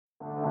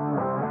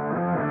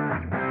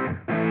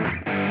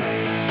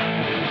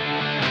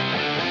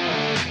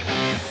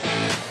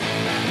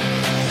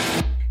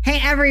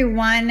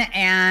everyone,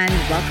 and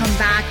welcome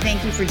back.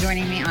 Thank you for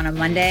joining me on a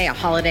Monday, a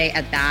holiday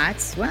at that.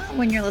 Well,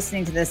 when you're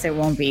listening to this, it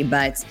won't be,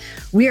 but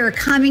we are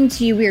coming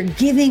to you. We are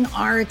giving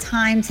our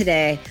time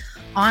today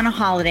on a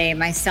holiday,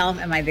 myself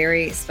and my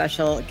very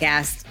special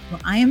guest, who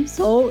I am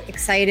so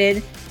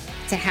excited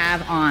to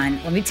have on.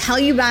 Let me tell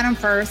you about him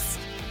first,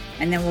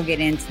 and then we'll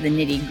get into the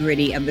nitty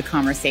gritty of the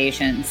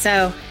conversation.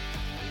 So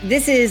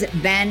this is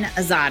Ben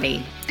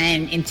Azadi,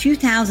 and in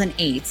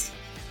 2008,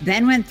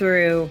 Ben went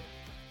through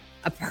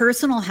a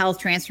personal health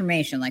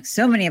transformation like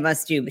so many of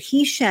us do, but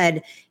he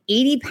shed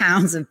 80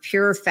 pounds of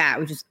pure fat,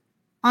 which is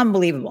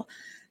unbelievable.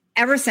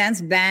 Ever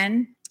since,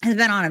 Ben has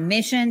been on a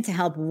mission to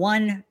help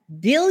 1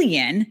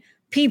 billion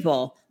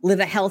people live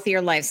a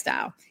healthier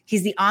lifestyle.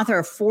 He's the author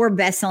of 4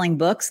 best-selling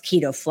books,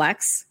 Keto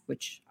Flex,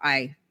 which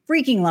I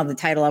freaking love the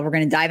title of. We're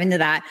going to dive into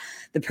that.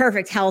 The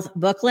Perfect Health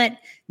Booklet,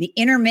 the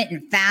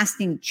Intermittent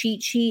Fasting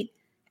Cheat Sheet,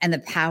 and the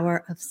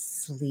Power of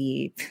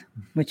Sleep,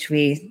 which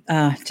we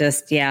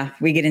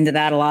we get into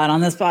that a lot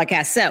on this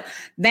podcast. So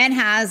Ben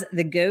has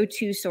the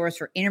go-to source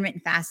for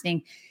intermittent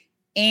fasting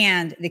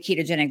and the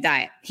ketogenic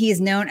diet. He is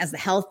known as the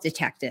health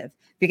detective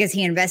because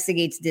he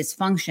investigates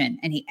dysfunction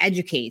and he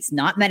educates,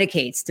 not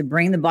medicates, to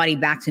bring the body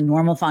back to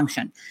normal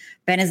function.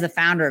 Ben is the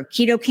founder of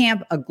Keto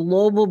Camp, a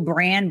global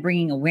brand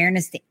bringing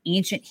awareness to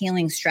ancient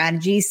healing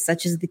strategies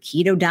such as the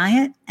keto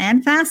diet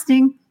and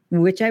fasting,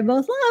 which I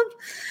both love.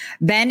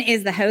 Ben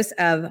is the host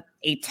of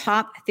a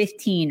top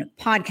 15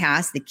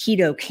 podcast, the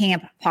Keto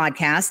Camp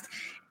podcast,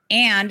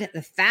 and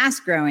the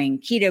fast-growing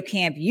Keto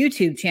Camp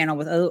YouTube channel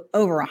with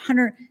over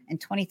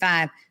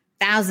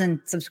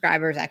 125,000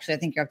 subscribers. Actually, I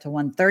think you're up to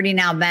 130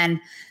 now, Ben.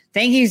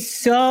 Thank you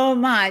so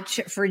much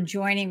for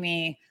joining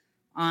me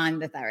on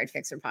the Thyroid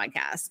Fixer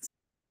podcast.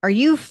 Are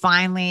you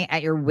finally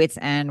at your wit's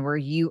end where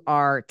you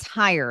are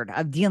tired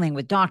of dealing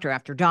with doctor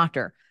after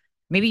doctor?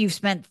 Maybe you've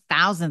spent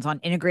thousands on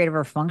integrative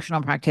or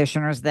functional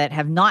practitioners that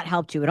have not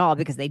helped you at all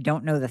because they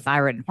don't know the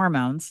thyroid and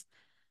hormones.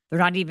 They're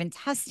not even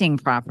testing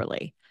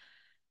properly.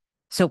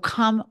 So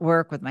come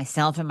work with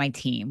myself and my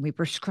team. We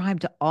prescribe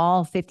to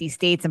all 50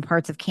 states and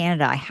parts of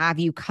Canada. I have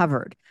you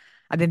covered.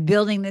 I've been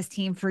building this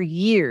team for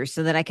years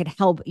so that I could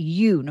help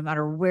you no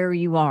matter where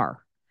you are.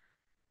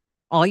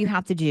 All you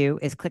have to do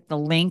is click the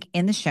link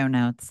in the show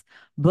notes,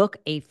 book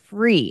a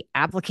free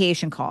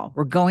application call.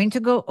 We're going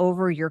to go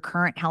over your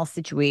current health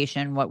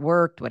situation, what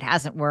worked, what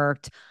hasn't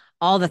worked,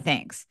 all the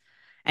things.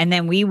 And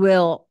then we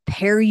will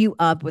pair you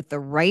up with the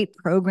right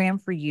program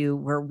for you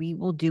where we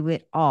will do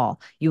it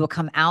all. You will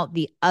come out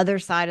the other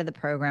side of the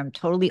program,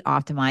 totally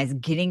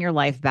optimized, getting your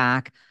life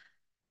back.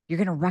 You're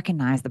going to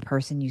recognize the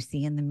person you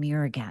see in the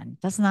mirror again.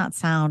 Doesn't that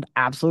sound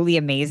absolutely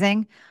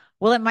amazing?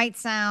 Well, it might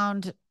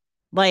sound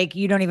like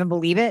you don't even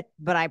believe it,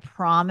 but I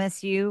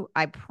promise you,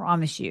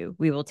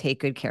 we will take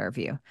good care of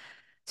you.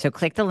 So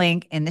click the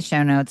link in the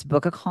show notes,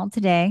 book a call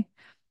today,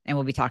 and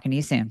we'll be talking to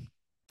you soon.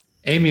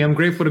 Amy, I'm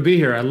grateful to be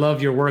here. I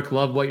love your work,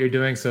 love what you're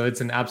doing. So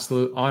it's an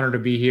absolute honor to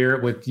be here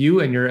with you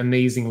and your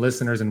amazing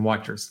listeners and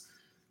watchers.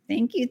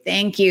 Thank you.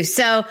 Thank you.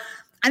 So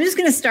I'm just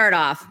going to start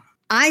off.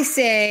 I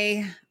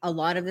say a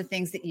lot of the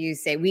things that you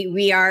say.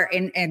 We are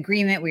in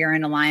agreement. We are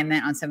in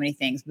alignment on so many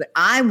things, but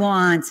I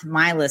want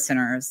my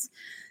listeners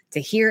to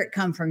hear it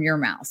come from your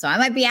mouth. So I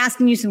might be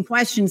asking you some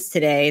questions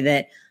today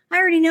that I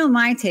already know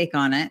my take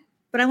on it,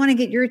 but I want to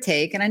get your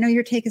take. And I know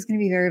your take is going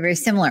to be very, very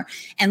similar.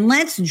 And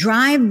let's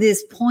drive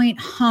this point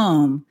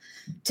home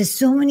to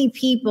so many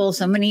people,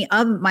 so many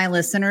of my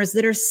listeners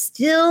that are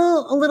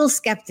still a little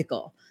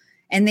skeptical.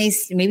 And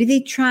maybe they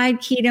tried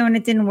keto and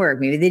it didn't work.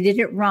 Maybe they did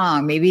it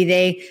wrong. Maybe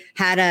they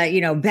had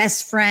a,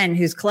 best friend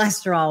whose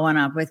cholesterol went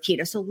up with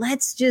keto. So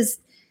let's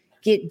just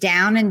get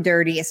down and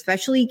dirty,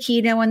 especially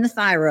keto and the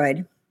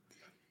thyroid.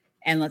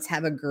 And let's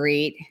have a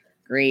great,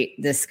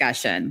 great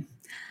discussion.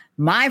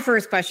 My very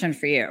first question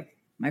for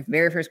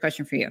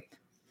you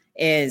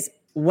is,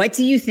 what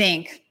do you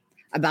think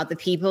about the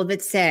people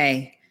that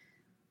say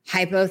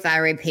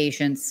hypothyroid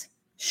patients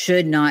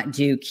should not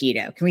do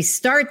keto? Can we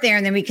start there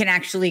and then we can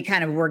actually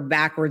kind of work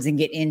backwards and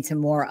get into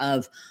more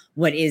of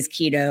what is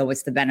keto,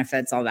 what's the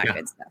benefits, all that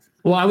good stuff?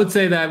 Well, I would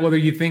say that whether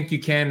you think you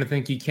can or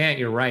think you can't,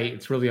 you're right.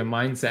 It's really a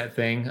mindset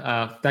thing.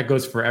 That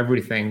goes for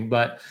everything.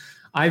 But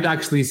I've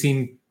actually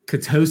seen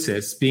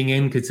being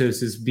in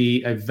ketosis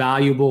be a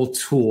valuable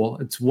tool.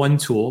 It's one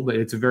tool, but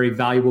it's a very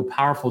valuable,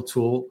 powerful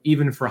tool,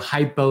 even for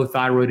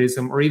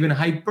hypothyroidism or even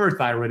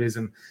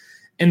hyperthyroidism.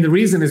 And the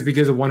reason is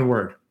because of one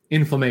word: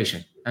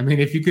 inflammation. I mean,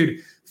 if you could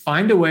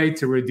find a way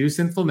to reduce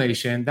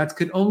inflammation, that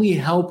could only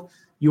help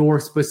your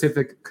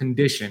specific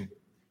condition.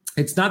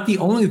 It's not the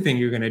only thing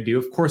you're going to do.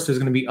 Of course, there's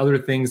going to be other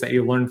things that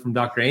you learn from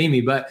Dr.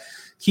 Amy, but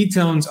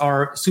ketones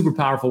are super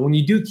powerful. When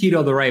you do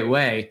keto the right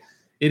way,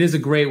 it is a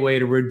great way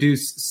to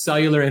reduce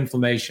cellular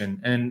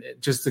inflammation. And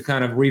just to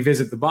kind of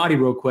revisit the body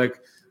real quick,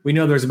 we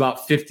know there's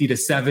about 50 to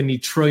 70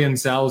 trillion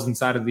cells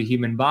inside of the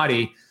human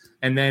body.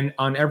 And then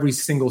on every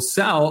single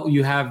cell,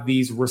 you have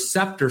these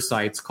receptor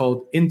sites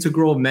called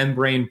integral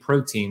membrane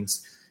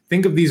proteins.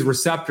 Think of these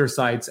receptor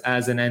sites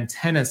as an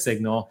antenna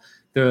signal.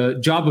 The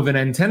job of an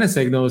antenna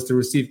signal is to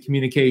receive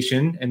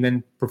communication and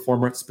then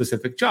perform a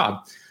specific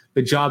job.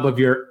 the job of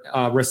your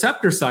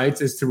receptor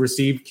sites is to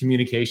receive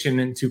communication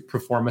and to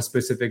perform a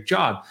specific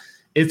job.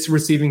 It's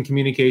receiving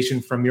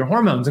communication from your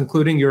hormones,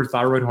 including your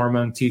thyroid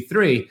hormone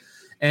T3.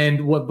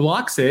 And what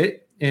blocks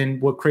it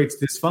and what creates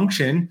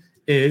dysfunction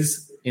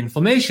is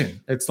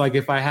inflammation. It's like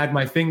if I had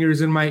my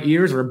fingers in my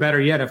ears, or better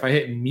yet, if I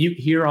hit mute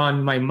here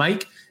on my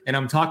mic and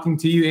I'm talking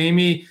to you,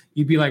 Amy,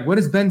 you'd be like, what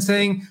is Ben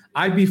saying?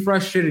 I'd be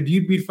frustrated.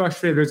 You'd be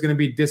frustrated. There's going to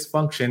be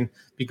dysfunction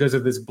because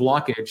of this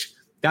blockage.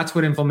 That's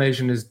what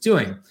inflammation is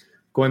doing.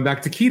 Going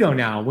back to keto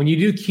now, when you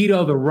do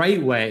keto the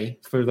right way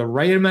for the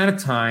right amount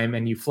of time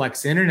and you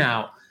flex in and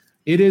out,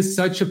 it is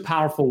such a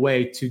powerful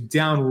way to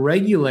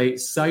downregulate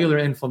cellular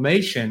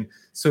inflammation.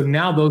 So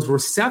now those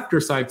receptor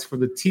sites for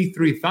the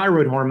T3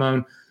 thyroid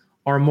hormone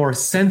are more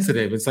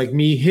sensitive. It's like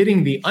me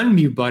hitting the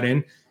unmute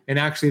button and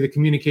actually the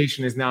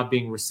communication is now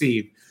being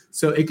received.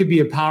 So it could be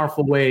a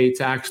powerful way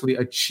to actually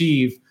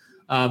achieve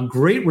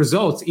great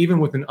results, even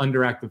with an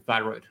underactive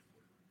thyroid.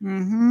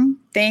 Mm-hmm.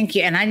 Thank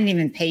you. And I didn't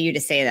even pay you to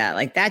say that.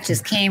 Like that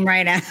just came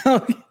right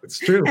out. It's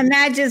true. And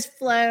that just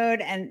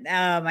flowed. And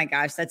oh my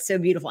gosh, that's so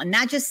beautiful. And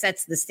that just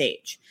sets the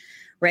stage,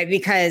 right?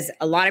 Because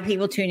a lot of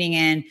people tuning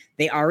in,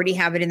 they already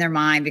have it in their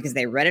mind because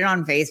they read it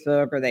on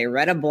Facebook or they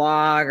read a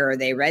blog or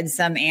they read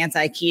some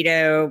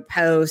anti-keto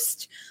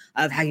post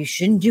of how you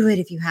shouldn't do it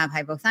if you have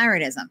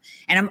hypothyroidism.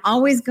 And I'm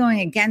always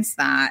going against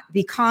that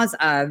because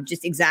of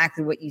just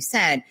exactly what you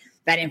said.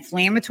 That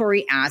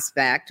inflammatory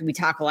aspect. We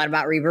talk a lot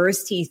about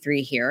reverse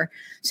T3 here.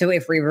 So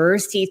if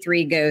reverse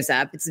T3 goes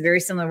up, it's very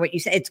similar to what you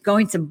said. It's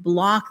going to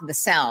block the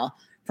cell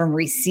from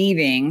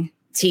receiving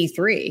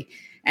T3.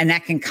 And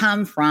that can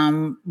come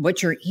from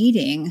what you're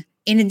eating,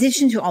 in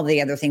addition to all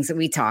the other things that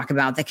we talk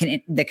about that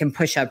can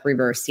push up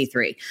reverse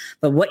T3.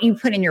 But what you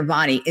put in your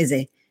body is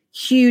a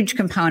huge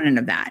component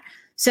of that.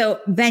 So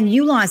Ben,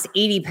 you lost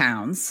 80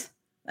 pounds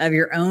of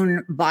your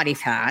own body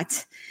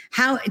fat.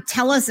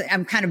 Tell us,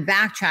 I'm kind of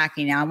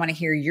backtracking now. I want to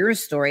hear your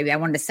story, but I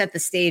wanted to set the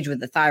stage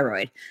with the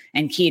thyroid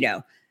and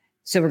keto.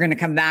 So we're going to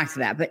come back to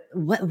that. But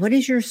what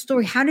is your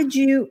story? How'd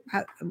you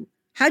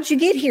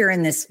get here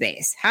in this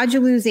space? How'd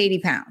you lose 80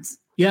 pounds?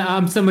 Yeah,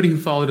 I'm somebody who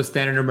followed a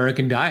standard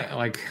American diet,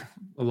 like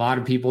a lot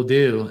of people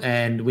do.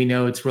 And we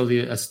know it's really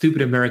a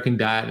stupid American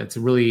diet. It's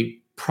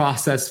really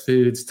processed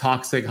foods,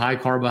 toxic, high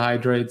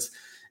carbohydrates.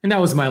 And that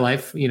was my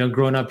life,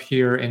 growing up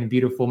here in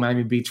beautiful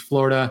Miami Beach,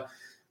 Florida,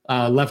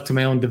 left to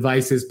my own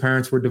devices.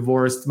 Parents were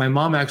divorced. My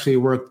mom actually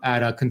worked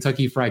at a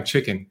Kentucky Fried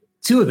Chicken,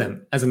 2 of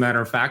them, as a matter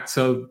of fact.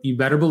 So you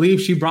better believe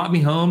she brought me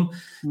home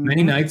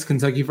many nights,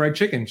 Kentucky Fried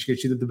Chicken. She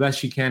did the best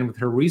she can with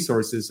her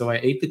resources. So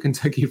I ate the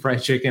Kentucky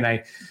Fried Chicken.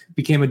 I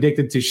became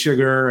addicted to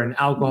sugar and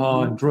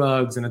alcohol and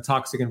drugs and a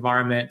toxic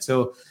environment.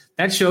 So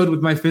that showed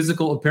with my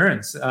physical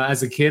appearance.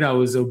 As a kid, I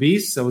was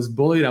obese. I was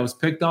bullied. I was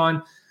picked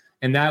on.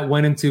 And that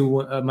went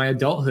into my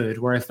adulthood,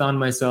 where I found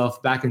myself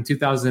back in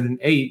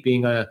 2008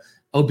 being a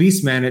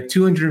obese man at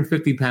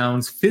 250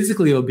 pounds,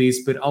 physically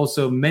obese, but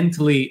also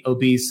mentally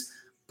obese,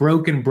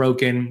 broken,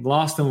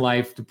 lost in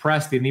life,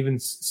 depressed, and even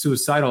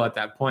suicidal at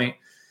that point.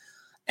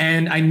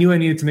 And I knew I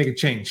needed to make a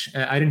change.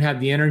 I didn't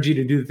have the energy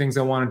to do the things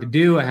I wanted to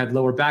do. I had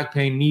lower back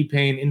pain, knee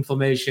pain,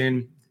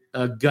 inflammation,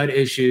 gut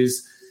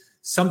issues.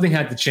 Something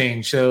had to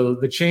change. So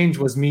the change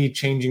was me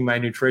changing my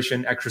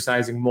nutrition,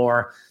 exercising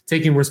more,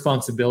 taking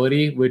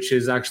responsibility, which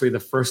is actually the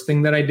first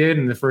thing that I did.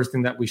 And the first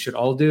thing that we should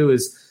all do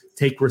is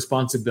take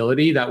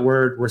responsibility. That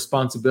word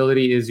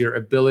responsibility is your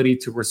ability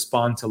to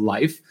respond to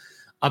life.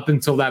 Up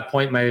until that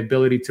point, my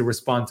ability to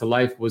respond to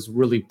life was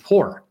really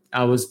poor.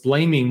 I was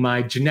blaming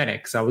my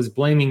genetics. I was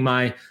blaming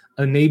my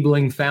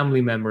enabling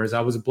family members.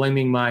 I was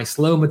blaming my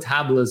slow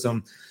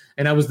metabolism.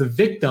 And I was the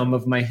victim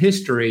of my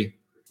history.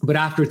 But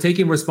after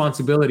taking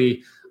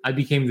responsibility, I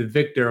became the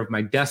victor of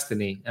my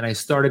destiny. And I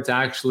started to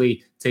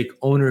actually take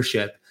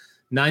ownership.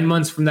 9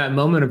 months from that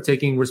moment of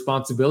taking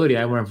responsibility,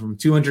 I went from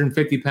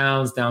 250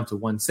 pounds down to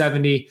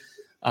 170,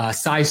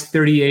 size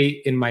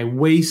 38 in my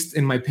waist,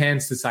 in my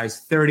pants to size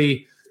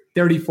 30,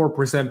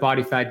 34%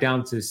 body fat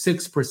down to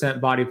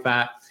 6% body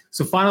fat.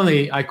 So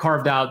finally, I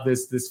carved out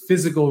this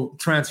physical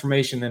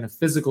transformation and a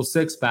physical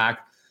six-pack.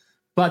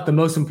 But the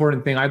most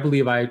important thing I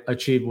believe I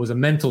achieved was a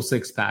mental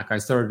six-pack. I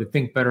started to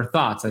think better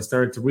thoughts. I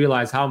started to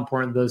realize how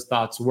important those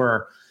thoughts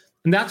were.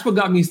 And that's what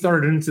got me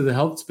started into the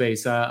health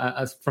space.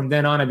 From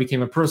then on, I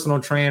became a personal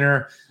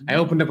trainer. I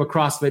opened up a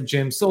CrossFit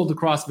gym, sold a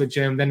CrossFit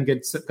gym, then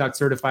got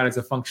certified as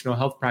a functional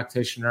health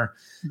practitioner.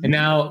 Mm-hmm. And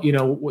now,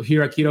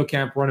 here at Keto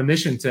Camp, we're on a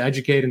mission to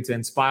educate and to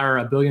inspire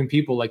 1 billion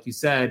people, like you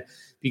said,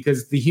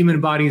 because the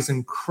human body is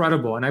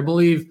incredible. And I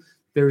believe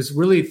there's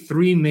really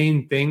 3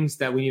 main things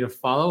that we need to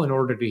follow in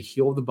order to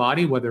heal the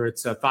body, whether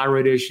it's a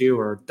thyroid issue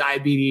or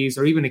diabetes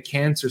or even a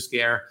cancer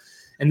scare.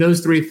 And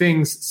those 3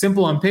 things,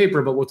 simple on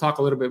paper, but we'll talk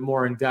a little bit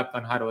more in depth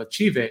on how to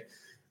achieve it.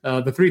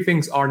 The 3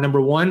 things are,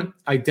 number 1,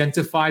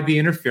 identify the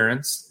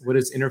interference. What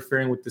is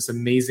interfering with this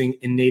amazing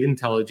innate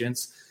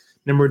intelligence?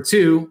 Number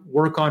 2,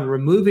 work on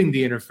removing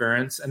the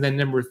interference. And then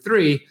number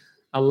 3,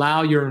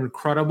 allow your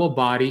incredible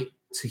body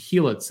to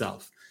heal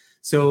itself.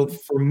 So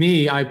for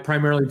me, I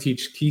primarily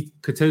teach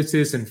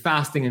ketosis and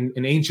fasting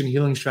and ancient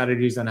healing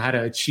strategies on how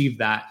to achieve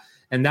that.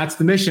 And that's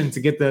the mission, to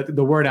get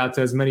the word out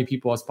to as many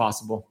people as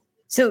possible.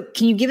 So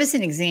can you give us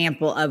an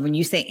example of when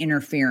you say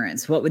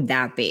interference, what would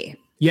that be?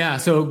 Yeah.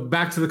 So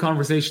back to the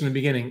conversation in the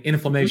beginning,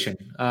 inflammation.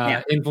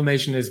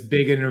 Inflammation is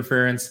big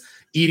interference.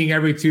 Eating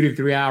every 2 to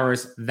 3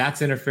 hours,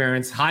 that's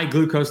interference. High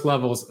glucose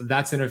levels,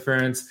 that's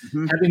interference.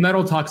 Heavy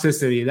metal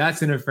toxicity,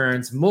 that's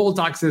interference. Mold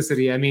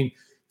toxicity, I mean,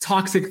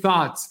 toxic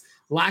thoughts,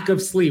 lack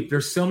of sleep.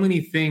 There's so many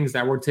things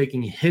that we're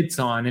taking hits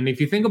on. And if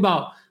you think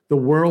about the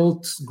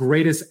world's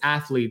greatest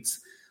athletes,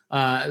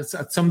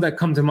 some that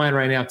come to mind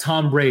right now,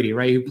 Tom Brady,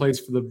 right, who plays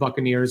for the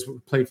Buccaneers,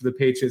 played for the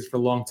Patriots for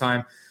a long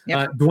time.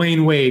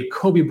 Dwayne Wade,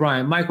 Kobe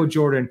Bryant, Michael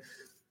Jordan.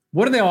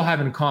 What do they all have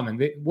in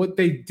common? What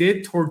they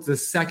did towards the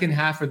second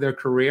half of their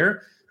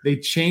career, they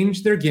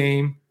changed their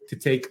game to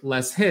take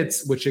less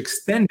hits, which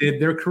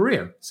extended their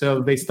career.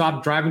 So they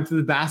stopped driving to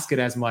the basket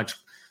as much.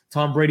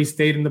 Tom Brady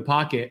stayed in the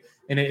pocket,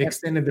 and it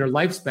extended their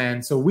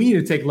lifespan. So we need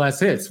to take less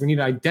hits. We need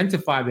to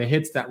identify the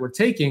hits that we're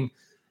taking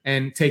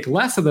and take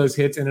less of those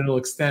hits, and it'll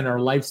extend our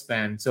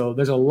lifespan. So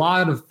there's a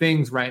lot of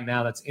things right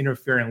now that's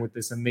interfering with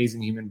this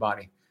amazing human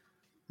body.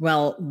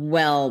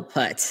 Well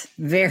put.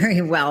 Very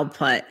well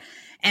put.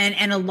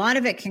 And a lot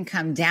of it can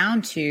come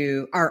down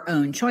to our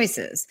own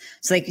choices.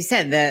 So like you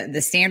said,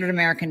 the standard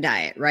American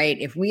diet, right?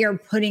 If we are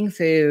putting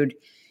food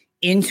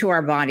into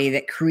our body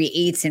that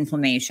creates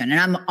inflammation, and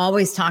I'm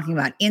always talking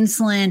about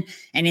insulin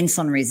and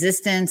insulin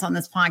resistance on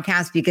this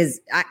podcast, because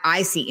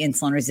I see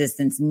insulin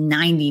resistance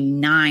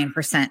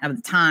 99% of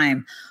the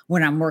time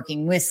when I'm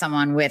working with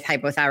someone with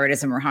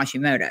hypothyroidism or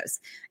Hashimoto's.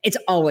 It's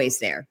always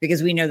there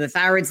because we know the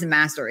thyroid's the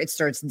master. It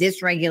starts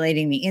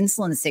dysregulating the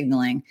insulin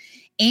signaling.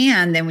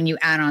 And then when you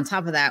add on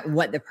top of that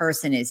what the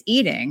person is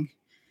eating,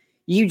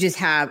 you just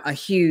have a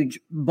huge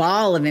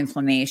ball of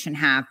inflammation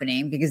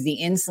happening because the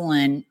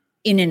insulin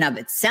in and of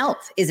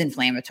itself is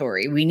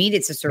inflammatory. We need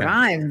it to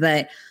survive.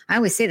 But I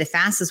always say the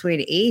fastest way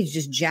to age,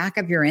 just jack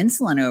up your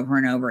insulin over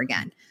and over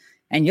again.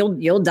 And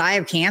you'll die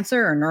of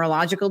cancer or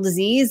neurological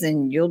disease,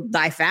 and you'll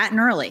die fat and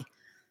early,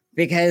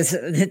 because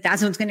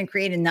that's what's going to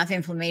create enough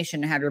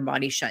inflammation to have your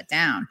body shut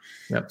down.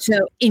 Yep.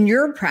 So in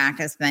your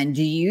practice, Ben,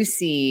 do you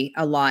see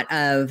a lot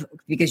of,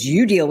 because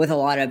you deal with a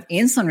lot of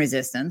insulin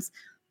resistance,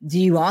 do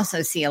you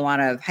also see a lot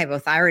of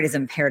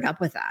hypothyroidism paired up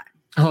with that?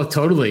 Oh,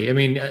 totally. I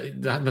mean,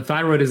 the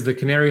thyroid is the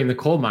canary in the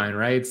coal mine,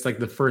 right? It's like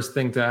the first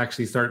thing to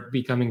actually start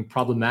becoming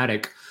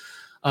problematic.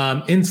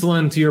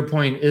 Insulin, to your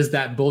point, is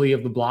that bully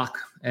of the block.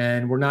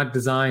 And we're not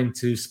designed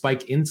to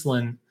spike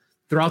insulin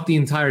throughout the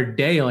entire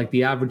day like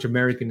the average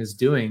American is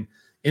doing.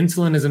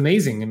 Insulin is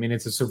amazing. I mean,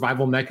 it's a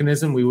survival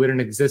mechanism. We wouldn't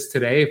exist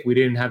today if we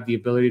didn't have the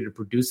ability to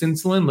produce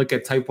insulin. Look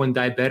at type 1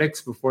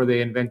 diabetics. Before they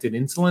invented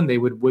insulin, they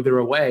would wither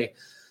away.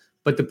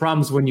 But the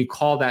problem is when you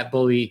call that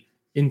bully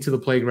into the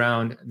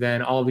playground,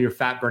 then all of your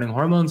fat-burning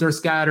hormones are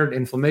scattered,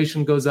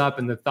 inflammation goes up,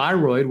 and the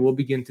thyroid will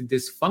begin to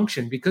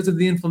dysfunction because of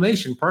the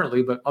inflammation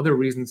partly, but other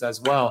reasons as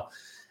well.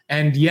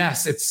 And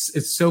yes,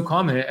 it's so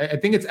common. I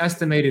think it's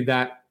estimated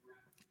that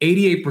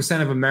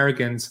 88% of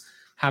Americans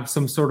have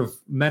some sort of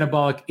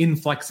metabolic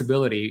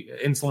inflexibility,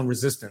 insulin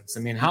resistance. I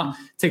mean, it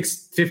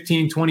takes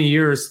 15, 20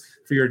 years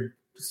for your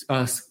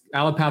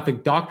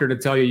allopathic doctor to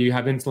tell you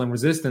have insulin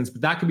resistance,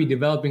 but that could be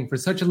developing for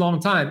such a long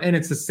time. And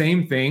it's the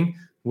same thing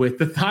with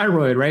the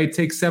thyroid, right? It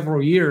takes several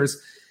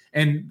years,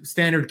 and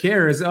standard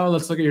care is,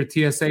 let's look at your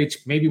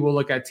TSH. Maybe we'll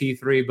look at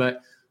T3,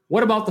 but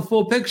what about the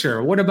full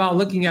picture? What about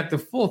looking at the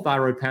full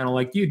thyroid panel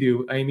like you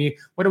do, Amy?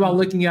 What about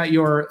looking at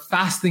your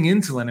fasting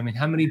insulin? I mean,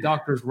 how many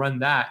doctors run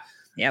that?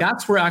 Yep.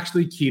 That's where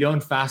actually keto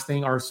and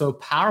fasting are so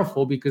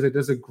powerful, because it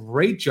does a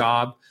great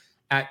job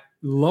at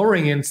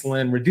lowering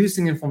insulin,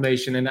 reducing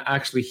inflammation, and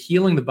actually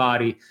healing the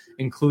body,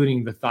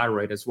 including the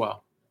thyroid as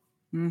well.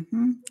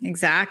 Mm-hmm.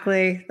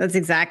 Exactly. That's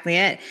exactly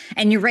it.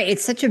 And you're right.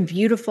 It's such a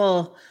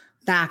beautiful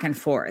back and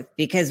forth,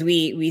 because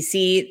we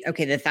see,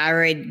 okay, the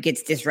thyroid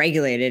gets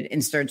dysregulated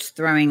and starts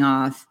throwing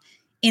off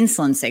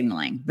insulin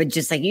signaling. But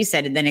just like you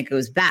said, then it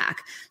goes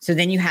back. So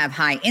then you have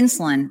high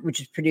insulin,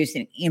 which is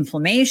producing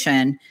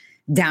inflammation,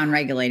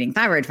 down-regulating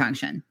thyroid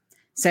function.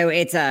 So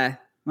it's it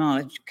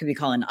could be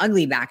called an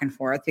ugly back and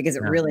forth, because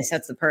it really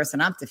sets the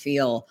person up to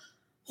feel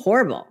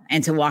horrible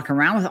and to walk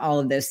around with all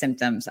of those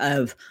symptoms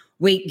of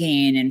weight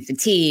gain and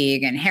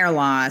fatigue and hair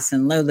loss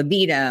and low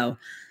libido.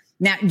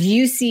 Now, do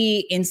you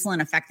see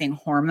insulin affecting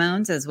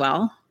hormones as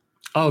well?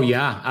 Oh,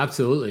 yeah,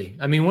 absolutely.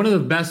 I mean, one of the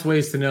best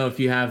ways to know if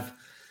you have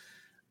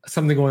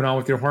something going on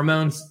with your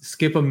hormones,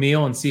 skip a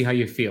meal and see how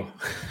you feel.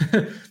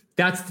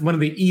 That's one of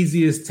the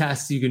easiest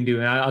tests you can do.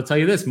 And I'll tell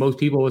you this, most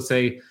people will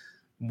say,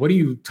 what do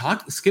you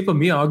talk? Skip a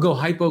meal. I'll go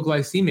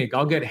hypoglycemic.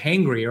 I'll get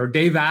hangry. Or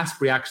Dave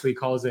Asprey actually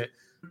calls it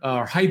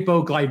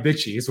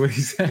hypoglycemia is what he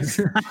says.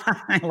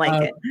 I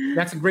like it.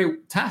 That's a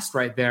great test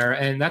right there.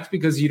 And that's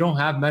because you don't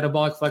have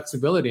metabolic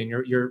flexibility and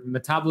your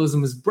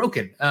metabolism is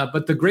broken.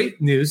 But the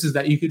great news is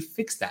that you could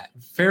fix that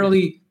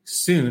fairly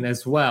soon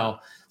as well.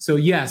 So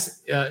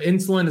yes,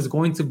 insulin is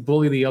going to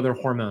bully the other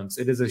hormones.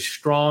 It is a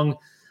strong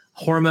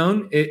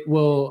hormone. It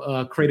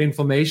will create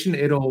inflammation.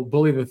 It'll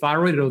bully the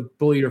thyroid. It'll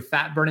bully your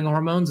fat burning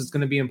hormones. It's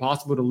going to be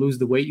impossible to lose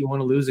the weight you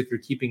want to lose if you're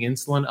keeping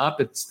insulin up.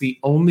 It's the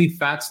only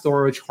fat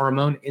storage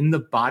hormone in the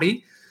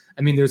body.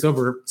 I mean, there's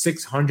over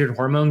 600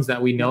 hormones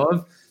that we know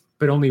of,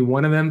 but only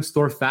one of them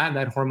store fat, and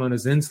that hormone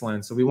is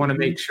insulin. So we want to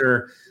make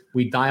sure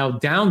we dial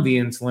down the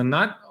insulin,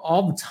 not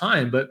all the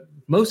time, but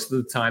most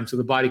of the time, so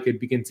the body could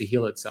begin to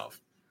heal itself.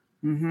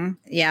 Mm-hmm.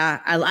 Yeah.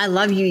 I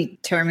love you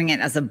terming it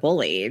as a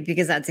bully,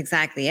 because that's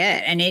exactly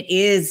it. And it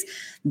is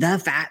the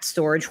fat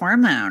storage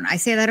hormone. I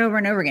say that over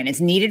and over again. It's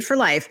needed for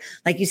life.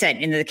 Like you said,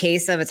 in the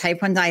case of a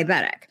type 1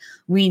 diabetic,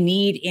 we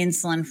need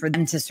insulin for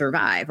them to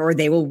survive, or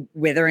they will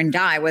wither and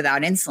die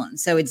without insulin.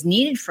 So it's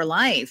needed for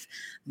life,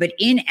 but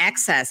in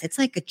excess, it's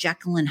like a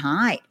Jekyll and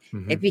Hyde.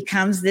 Mm-hmm. It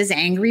becomes this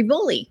angry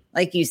bully,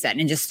 like you said,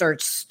 and just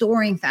starts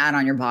storing fat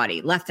on your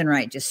body, left and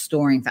right, just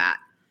storing fat.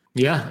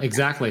 Yeah,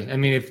 exactly. I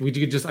mean, if we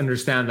could just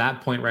understand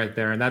that point right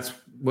there, and that's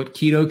what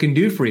keto can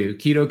do for you.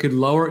 Keto could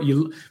lower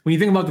you. When you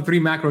think about the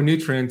 3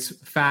 macronutrients,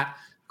 fat,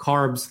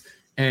 carbs,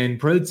 and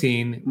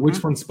protein,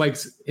 which one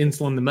spikes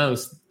insulin the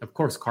most? Of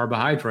course,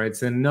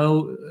 carbohydrates. And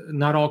no,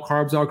 not all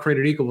carbs are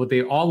created equal, but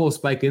they all will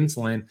spike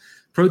insulin.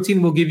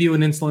 Protein will give you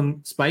an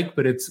insulin spike,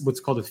 but it's what's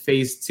called a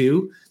phase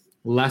 2,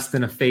 less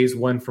than a phase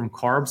 1 from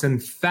carbs.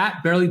 And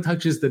fat barely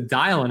touches the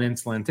dial on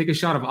insulin. Take a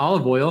shot of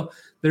olive oil.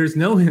 There's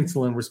no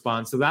insulin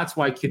response. So that's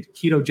why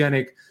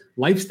ketogenic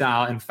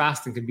lifestyle and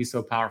fasting can be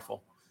so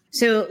powerful.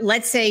 So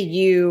let's say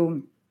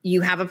you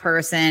have a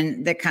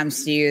person that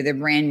comes to you, they're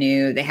brand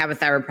new, they have a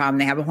thyroid problem,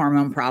 they have a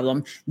hormone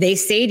problem. They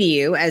say to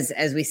you, as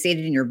we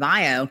stated in your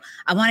bio,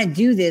 I want to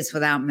do this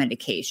without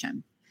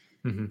medication.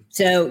 Mm-hmm.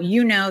 So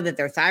you know that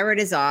their thyroid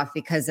is off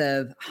because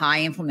of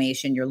high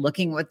inflammation. You're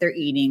looking at what they're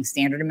eating,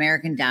 standard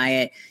American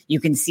diet. You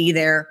can see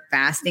their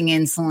fasting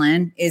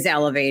insulin is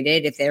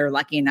elevated if they're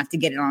lucky enough to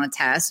get it on a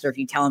test, or if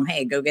you tell them,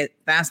 hey, go get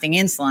fasting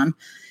insulin.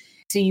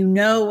 So you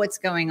know what's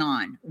going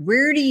on.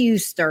 Where do you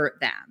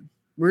start them?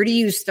 Where do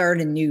you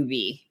start a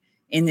newbie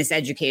in this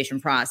education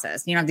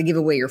process? You don't have to give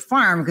away your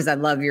farm, because I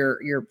love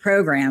your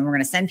program. We're going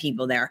to send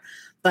people there,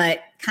 but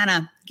kind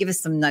of give us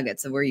some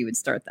nuggets of where you would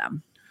start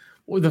them.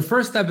 Well, the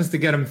first step is to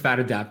get them fat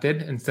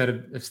adapted instead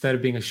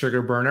of being a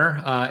sugar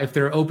burner. If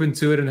they're open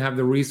to it and have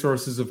the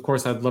resources, of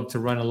course, I'd love to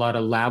run a lot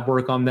of lab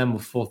work on them, a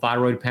full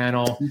thyroid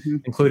panel,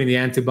 including the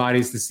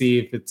antibodies to see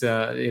if it's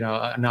an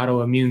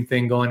autoimmune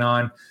thing going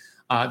on.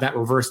 That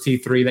reverse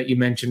T3 that you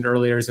mentioned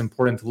earlier is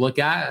important to look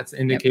at. That's an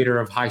indicator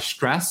of high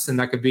stress, and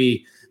that could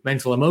be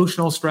mental,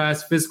 emotional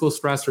stress, physical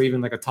stress, or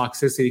even like a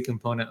toxicity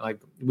component. Like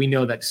we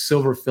know that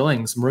silver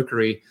fillings,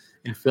 mercury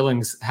in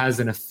fillings, has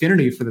an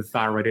affinity for the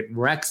thyroid. It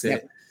wrecks it.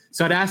 Yep.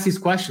 So I'd ask these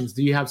questions.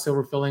 Do you have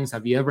silver fillings?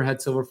 Have you ever had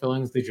silver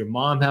fillings? Did your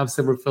mom have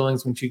silver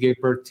fillings when she gave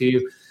birth to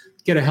you?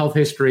 Get a health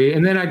history.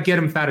 And then I'd get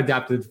them fat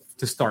adapted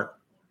to start.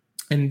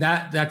 And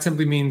that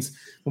simply means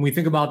when we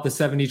think about the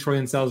 70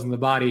 trillion cells in the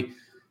body,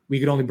 we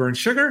could only burn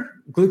sugar,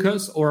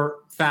 glucose, or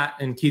fat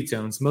and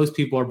ketones. Most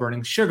people are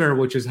burning sugar,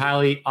 which is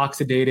highly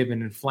oxidative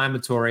and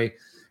inflammatory.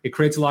 It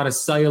creates a lot of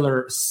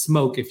cellular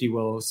smoke, if you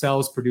will.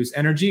 Cells produce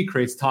energy,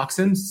 creates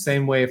toxins.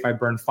 Same way if I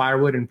burn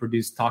firewood and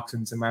produce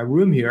toxins in my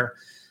room here.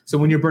 So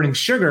when you're burning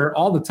sugar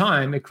all the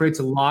time, it creates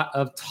a lot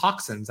of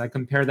toxins. I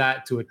compare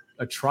that to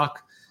a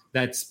truck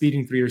that's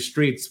speeding through your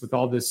streets with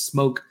all this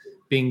smoke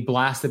being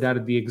blasted out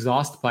of the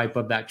exhaust pipe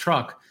of that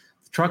truck.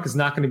 The truck is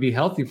not going to be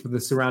healthy for the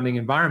surrounding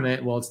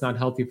environment. Well, it's not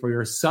healthy for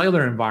your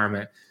cellular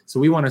environment. So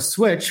we want to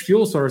switch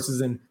fuel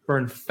sources and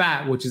burn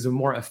fat, which is a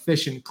more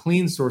efficient,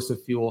 clean source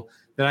of fuel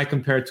that I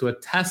compare to a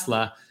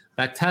Tesla.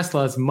 That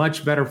Tesla is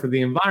much better for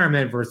the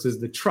environment versus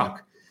the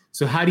truck.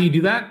 So how do you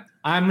do that?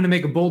 I'm going to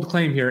make a bold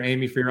claim here,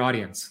 Amy, for your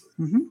audience.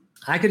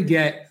 I could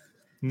get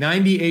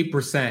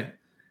 98%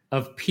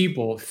 of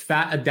people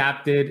fat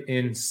adapted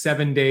in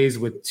 7 days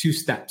with 2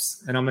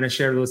 steps. And I'm going to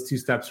share those 2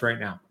 steps right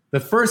now. The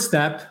first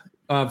step,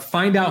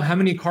 find out how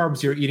many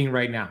carbs you're eating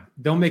right now.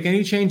 Don't make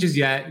any changes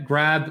yet.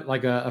 Grab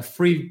like a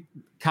free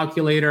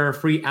calculator, a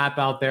free app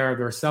out there.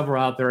 There are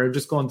several out there. Or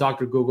just go on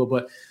Dr. Google,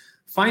 but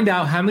find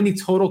out how many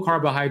total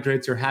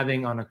carbohydrates you're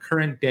having on a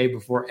current day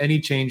before any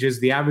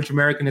changes. The average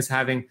American is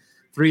having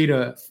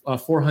 300 to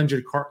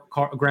 400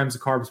 grams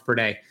of carbs per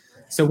day.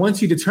 So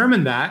once you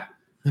determine that,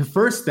 the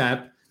first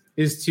step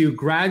is to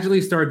gradually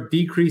start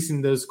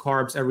decreasing those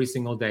carbs every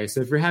single day.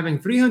 So if you're having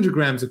 300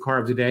 grams of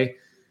carbs a day,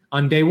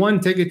 on day 1,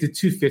 take it to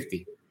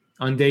 250.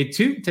 On day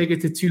 2, take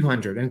it to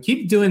 200. And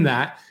keep doing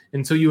that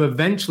until you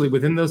eventually,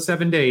 within those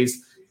 7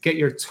 days, get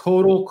your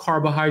total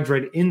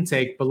carbohydrate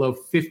intake below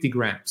 50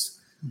 grams.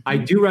 I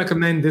do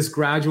recommend this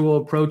gradual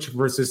approach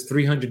versus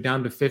 300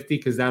 down to 50,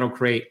 because that'll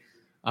create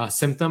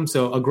symptoms.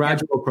 So a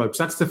gradual approach.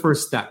 That's the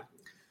first step.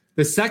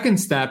 The second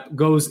step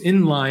goes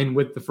in line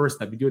with the first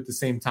step. You do it at the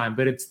same time,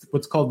 but it's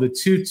what's called the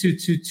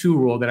 2-2-2-2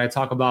 rule that I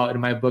talk about in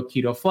my book,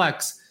 Keto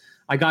Flex.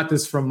 I got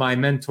this from my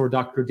mentor,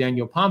 Dr.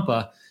 Daniel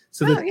Pompa.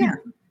 So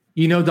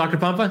you know Dr.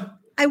 Pompa?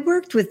 I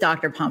worked with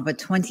Dr. Pompa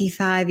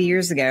 25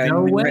 years ago.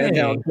 No way.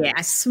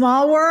 Yeah,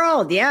 small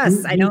world.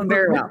 Yes, I know him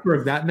very well.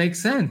 That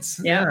makes sense.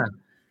 Yeah.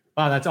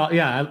 Wow, that's all.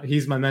 Yeah,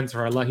 he's my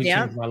mentor. He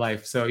changed my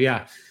life. So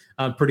yeah.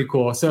 Pretty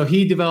cool. So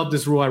he developed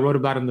this rule. I wrote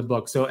about it in the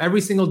book. So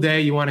every single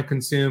day you want to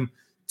consume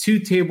 2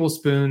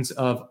 tablespoons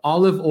of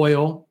olive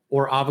oil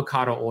or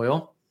avocado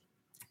oil,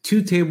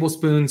 2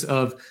 tablespoons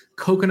of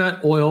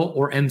coconut oil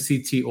or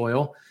MCT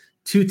oil,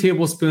 2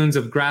 tablespoons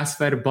of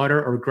grass-fed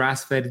butter or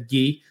grass-fed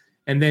ghee,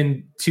 and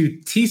then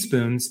 2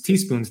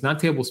 teaspoons, not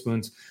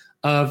tablespoons,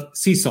 of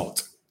sea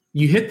salt.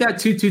 You hit that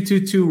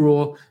 2-2-2-2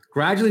 rule,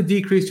 gradually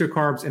decrease your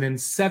carbs, and in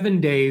 7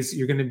 days,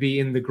 you're going to be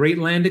in the great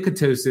land of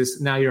ketosis.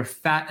 Now you're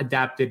fat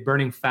adapted,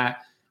 burning fat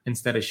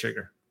instead of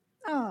sugar.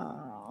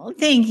 Oh,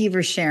 thank you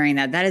for sharing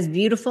that. That is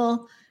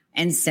beautiful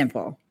and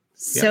simple.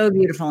 So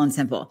beautiful and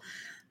simple.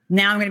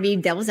 Now I'm going to be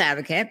devil's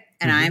advocate,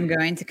 and I'm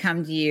going to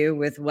come to you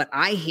with what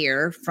I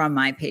hear from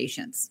my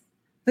patients.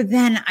 But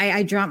then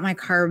I dropped my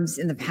carbs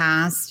in the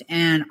past,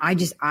 and I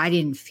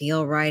didn't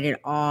feel right at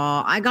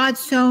all. I got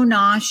so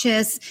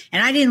nauseous,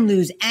 and I didn't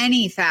lose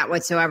any fat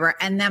whatsoever.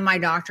 And then my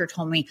doctor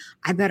told me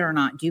I better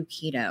not do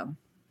keto.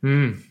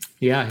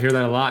 Yeah, I hear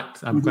that a lot.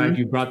 I'm glad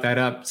you brought that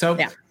up. So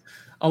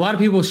a lot of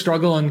people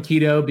struggle on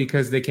keto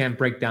because they can't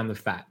break down the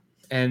fat.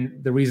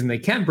 And the reason they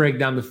can't break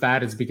down the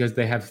fat is because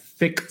they have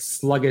thick,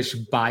 sluggish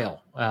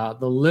bile.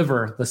 The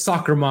liver, the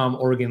soccer mom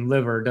organ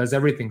liver, does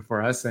everything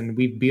for us, and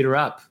we beat her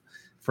up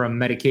from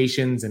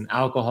medications and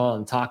alcohol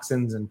and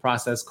toxins and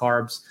processed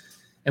carbs.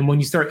 And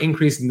when you start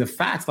increasing the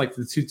fats, like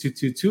the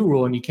 2-2-2-2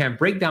 rule, and you can't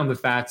break down the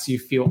fats, you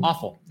feel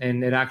awful.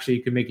 And it actually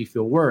could make you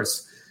feel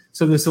worse.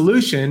 So the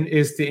solution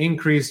is to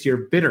increase your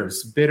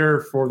bitters,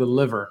 bitter for the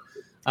liver.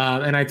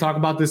 And I talk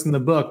about this in the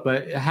book,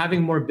 but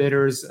having more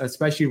bitters,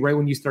 especially right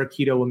when you start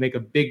keto, will make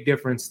a big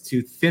difference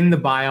to thin the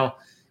bile.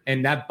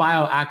 And that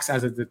bile acts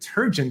as a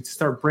detergent to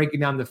start breaking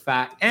down the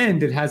fat.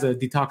 And it has a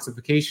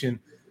detoxification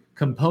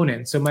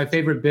component. So my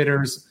favorite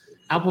bitters,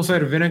 apple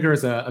cider vinegar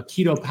is a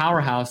keto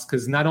powerhouse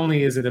because not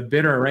only is it a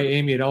bitter, right,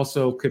 Amy, it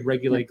also could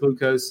regulate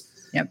glucose.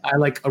 I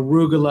like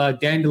arugula,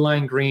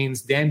 dandelion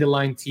greens,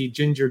 dandelion tea,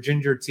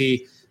 ginger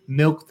tea,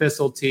 milk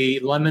thistle tea,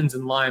 lemons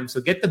and lime.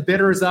 So get the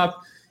bitters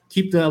up,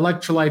 keep the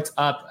electrolytes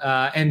up,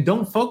 and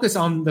don't focus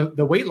on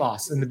the weight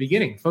loss in the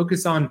beginning.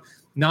 Focus on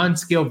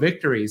non-scale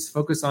victories.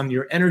 Focus on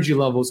your energy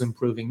levels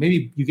improving.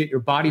 Maybe you get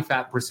your body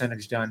fat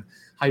percentage done,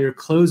 how your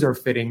clothes are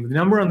fitting. The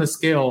number on the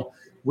scale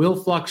will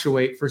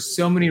fluctuate for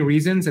so many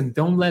reasons, and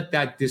don't let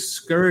that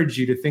discourage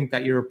you to think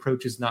that your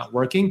approach is not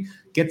working.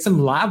 Get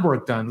some lab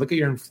work done. Look at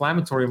your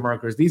inflammatory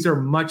markers. These are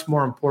much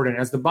more important.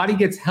 As the body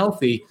gets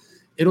healthy,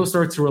 it'll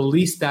start to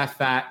release that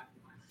fat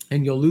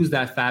and you'll lose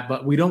that fat,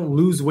 but we don't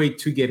lose weight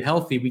to get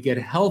healthy. We get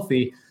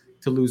healthy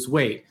to lose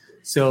weight.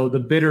 So the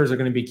bitters are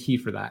going to be key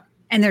for that.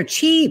 And they're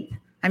cheap.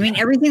 I mean,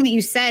 everything that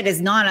you said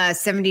is not a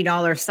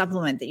 $70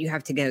 supplement that you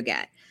have to go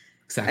get.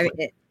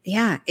 Exactly.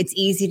 It's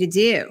easy to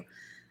do.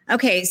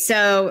 Okay,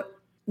 so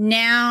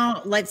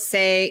now let's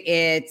say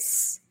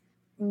it's,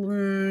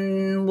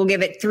 we'll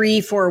give it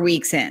 3-4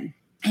 weeks in.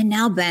 And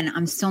now, Ben,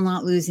 I'm still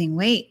not losing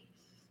weight.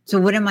 So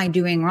what am I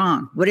doing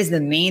wrong? What is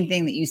the main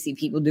thing that you see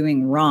people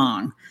doing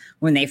wrong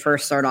when they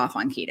first start off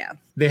on keto?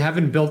 They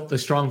haven't built a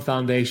strong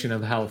foundation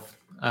of health.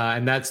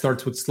 And that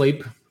starts with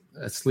sleep.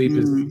 Sleep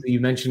is,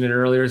 you mentioned it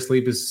earlier,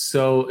 sleep is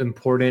so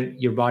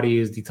important. Your body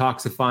is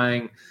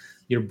detoxifying.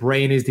 Your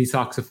brain is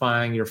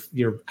detoxifying.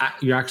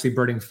 You're actually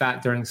burning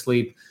fat during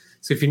sleep.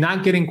 So if you're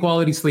not getting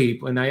quality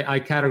sleep, and I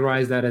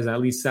categorize that as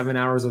at least 7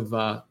 hours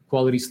of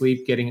quality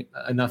sleep, getting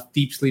enough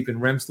deep sleep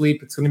and REM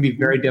sleep, it's going to be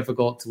very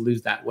difficult to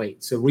lose that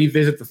weight. So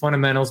revisit the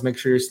fundamentals, make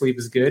sure your sleep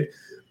is good.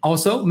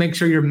 Also, make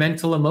sure your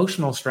mental,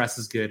 emotional stress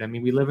is good. I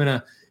mean, we live in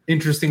an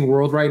interesting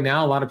world right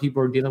now. A lot of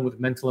people are dealing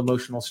with mental,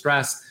 emotional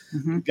stress.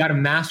 You got to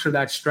master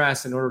that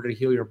stress in order to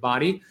heal your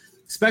body,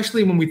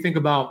 especially when we think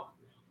about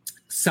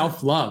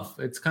self-love.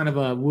 It's kind of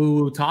a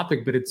woo-woo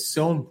topic, but it's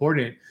so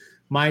important.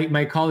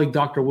 My colleague,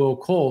 Dr. Will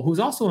Cole, who's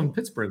also in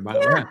Pittsburgh, by the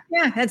way.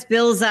 Yeah, that's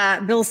Bill's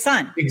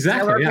son.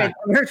 Exactly. I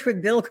worked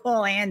with Bill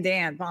Cole and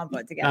Dan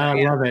Pompa together.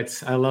 I love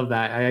it. I love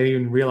that. I didn't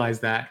even realize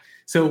that.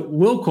 So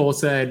Will Cole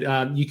said,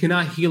 you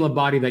cannot heal a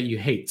body that you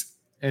hate.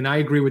 And I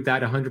agree with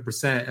that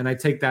 100%. And I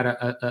take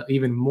that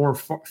even more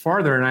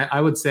farther. And I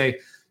would say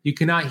you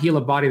cannot heal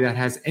a body that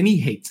has any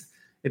hate.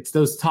 It's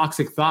those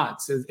toxic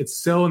thoughts. It's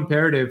so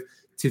imperative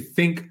to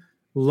think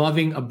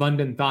loving,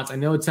 abundant thoughts. I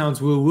know it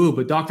sounds woo-woo,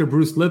 but Dr.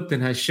 Bruce Lipton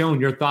has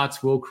shown your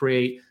thoughts will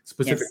create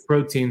specific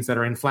proteins that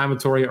are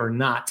inflammatory or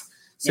not.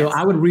 So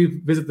I would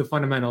revisit the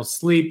fundamentals,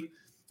 sleep,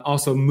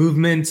 also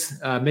movement,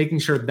 making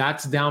sure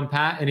that's down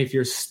pat. And if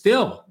you're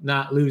still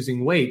not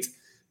losing weight,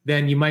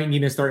 then you might need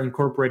to start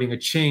incorporating a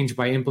change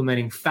by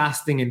implementing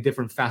fasting and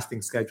different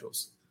fasting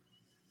schedules.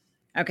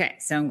 Okay,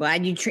 so I'm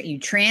glad you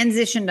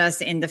transitioned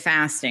us into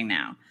fasting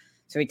now.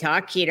 So we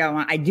talk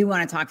keto. I do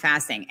want to talk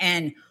fasting.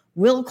 And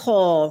Will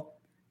Cole,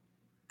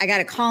 I got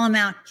to call him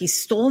out. He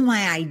stole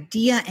my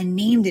idea and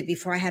named it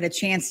before I had a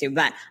chance to,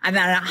 but I'm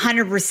at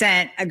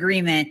 100%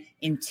 agreement.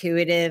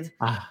 Intuitive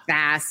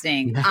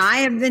fasting. Yes. I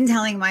have been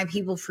telling my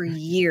people for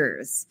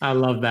years. I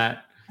love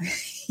that.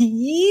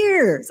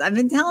 Years. I've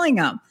been telling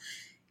them,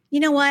 you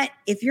know what?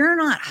 If you're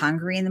not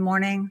hungry in the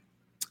morning,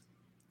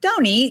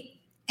 don't eat.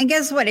 And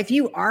guess what? If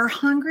you are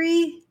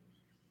hungry,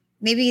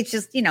 maybe it's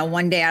just,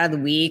 one day out of the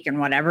week and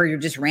whatever, you're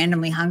just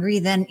randomly hungry,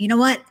 then you know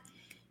what?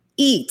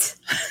 Eat.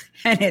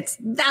 And it's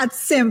that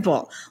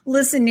simple.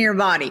 Listen to your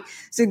body.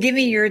 So give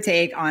me your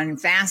take on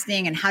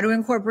fasting and how to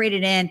incorporate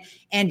it in.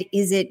 And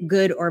is it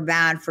good or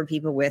bad for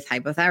people with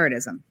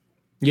hypothyroidism?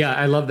 Yeah,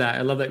 I love that.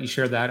 I love that you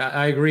share that.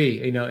 I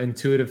agree.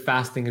 Intuitive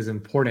fasting is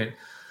important.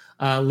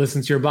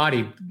 Listen to your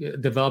body,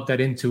 develop that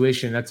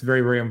intuition. That's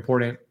very, very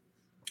important.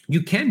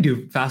 You can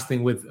do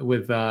fasting with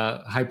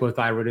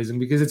hypothyroidism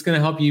because it's going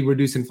to help you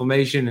reduce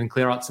inflammation and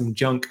clear out some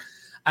junk,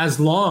 as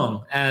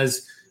long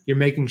as you're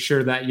making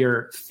sure that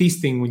you're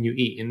feasting when you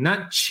eat, and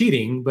not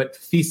cheating, but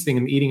feasting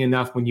and eating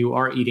enough when you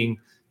are eating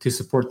to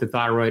support the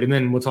thyroid. And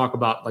then we'll talk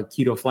about like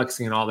keto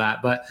flexing and all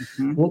that. But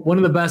one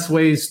of the best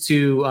ways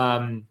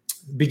to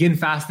begin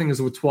fasting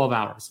is with 12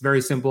 hours.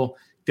 Very simple.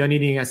 Done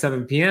eating at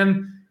 7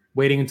 p.m.,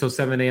 waiting until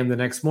 7 a.m. the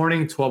next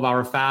morning,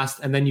 12-hour fast.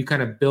 And then you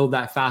kind of build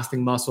that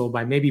fasting muscle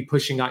by maybe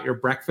pushing out your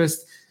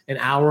breakfast an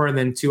hour and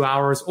then 2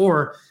 hours,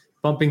 or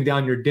bumping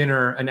down your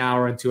dinner an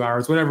hour and 2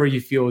 hours, whatever you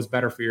feel is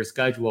better for your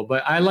schedule.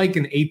 But I like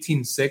an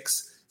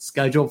 18-6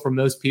 schedule for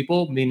most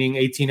people, meaning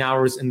 18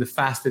 hours in the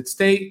fasted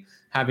state,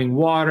 having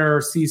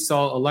water, sea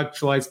salt,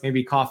 electrolytes,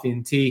 maybe coffee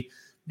and tea.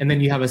 And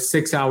then you have a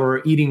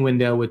 6-hour eating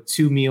window with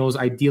 2 meals,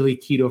 ideally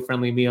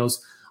keto-friendly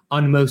meals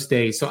on most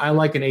days. So I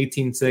like an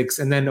 18-6.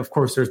 And then, of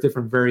course, there's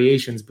different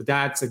variations, but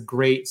that's a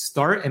great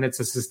start, and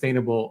it's a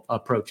sustainable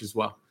approach as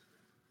well.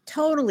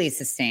 Totally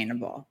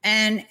sustainable.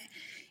 And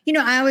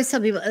I always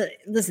tell people,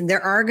 listen,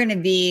 there are going to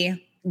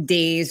be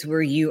days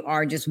where you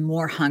are just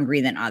more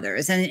hungry than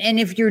others. And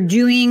if you're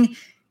doing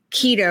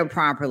keto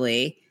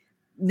properly,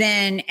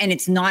 then, and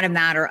it's not a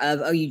matter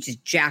of, you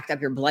just jacked up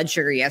your blood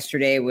sugar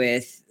yesterday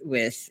with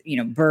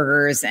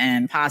burgers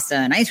and pasta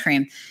and ice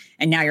cream,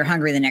 and now you're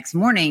hungry the next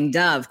morning,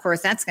 duh, of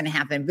course that's going to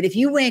happen. But if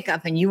you wake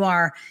up and you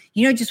are,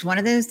 just one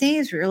of those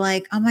days where you're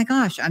like, oh my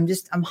gosh,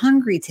 I'm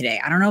hungry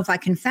today. I don't know if I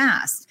can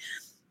fast.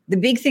 The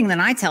big thing that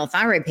I tell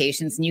thyroid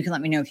patients, and you can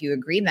let me know if you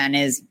agree, Ben,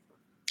 is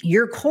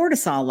your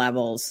cortisol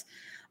levels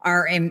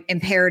are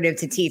imperative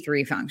to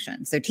T3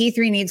 function. So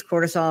T3 needs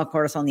cortisol,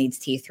 cortisol needs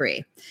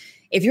T3.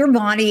 If your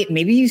body,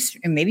 maybe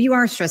you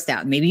are stressed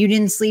out, maybe you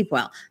didn't sleep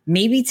well,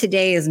 maybe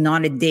today is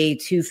not a day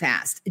to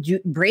fast. You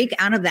break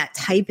out of that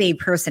type A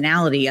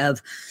personality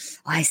of,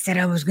 I said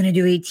I was going to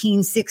do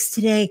 18-6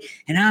 today,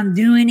 and I'm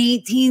doing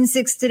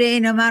 18-6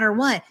 today no matter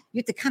what. You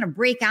have to kind of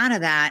break out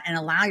of that and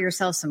allow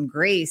yourself some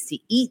grace to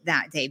eat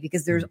that day,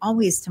 because there's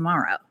always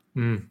tomorrow.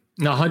 No,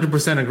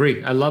 100%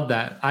 agree. I love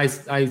that. I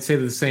say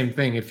the same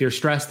thing. If you're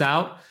stressed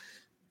out,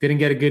 didn't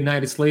get a good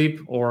night of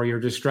sleep, or you're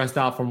just stressed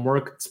out from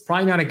work, it's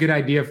probably not a good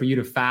idea for you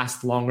to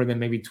fast longer than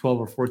maybe 12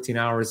 or 14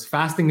 hours.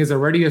 Fasting is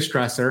already a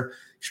stressor.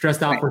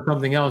 Stressed out for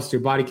something else, your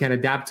body can't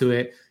adapt to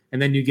it.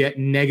 And then you get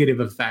negative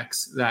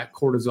effects, that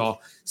cortisol.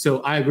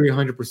 So I agree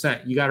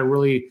 100%. You got to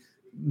really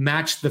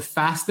match the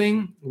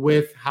fasting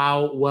with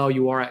how well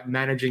you are at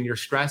managing your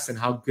stress and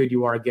how good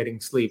you are at getting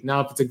sleep.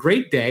 Now, if it's a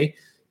great day,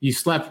 you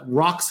slept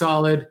rock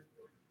solid,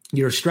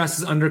 your stress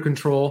is under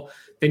control,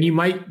 then you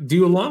might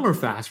do a longer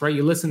fast, right?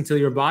 You listen to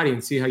your body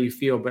and see how you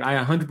feel. But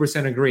I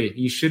 100% agree.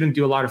 You shouldn't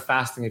do a lot of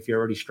fasting if you're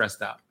already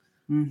stressed out.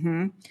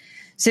 Mm-hmm.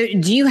 So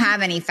do you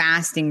have any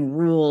fasting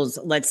rules,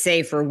 let's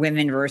say for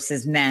women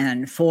versus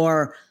men,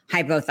 for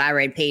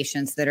hypothyroid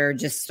patients that are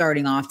just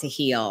starting off to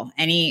heal?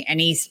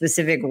 Any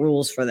specific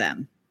rules for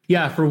them?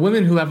 Yeah, for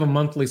women who have a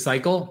monthly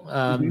cycle,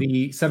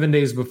 the 7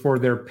 days before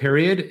their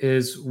period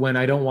is when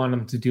I don't want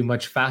them to do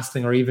much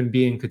fasting or even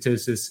be in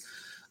ketosis.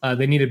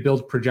 They need to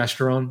build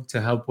progesterone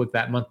to help with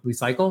that monthly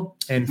cycle.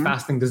 And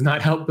fasting does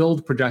not help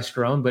build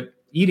progesterone, but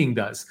eating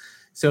does.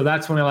 So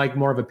that's when I like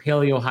more of a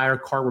paleo, higher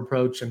carb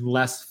approach and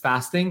less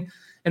fasting.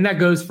 And that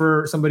goes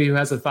for somebody who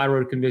has a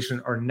thyroid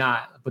condition or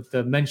not. But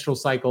the menstrual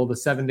cycle, the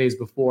 7 days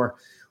before,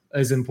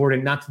 is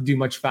important not to do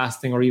much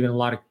fasting or even a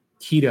lot of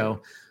keto.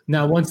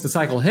 Now, once the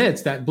cycle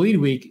hits, that bleed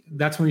week,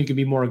 that's when you can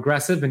be more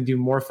aggressive and do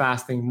more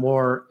fasting,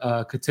 more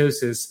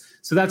ketosis.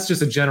 So that's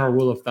just a general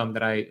rule of thumb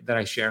that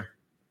I share.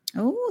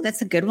 Oh,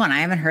 that's a good one. I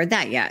haven't heard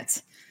that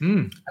yet.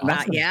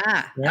 Awesome.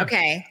 Yeah.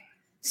 Okay.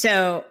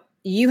 So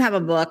you have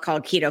a book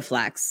called Keto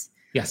Flex.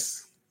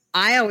 Yes.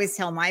 I always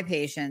tell my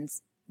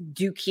patients,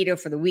 do keto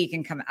for the week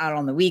and come out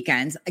on the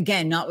weekends.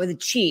 Again, not with a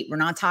cheat. We're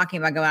not talking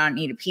about go out and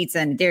eat a pizza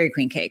and a Dairy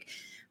Queen cake,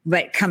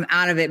 but come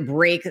out of it,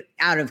 break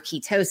out of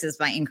ketosis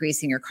by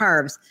increasing your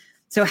carbs.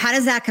 So how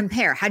does that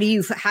compare? How do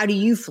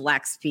you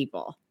flex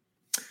people?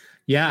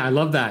 Yeah, I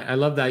love that. I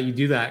love that you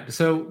do that.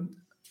 So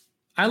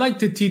I like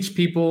to teach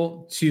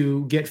people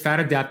to get fat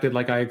adapted,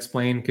 like I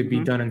explained, could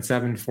be done in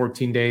 7 to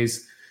 14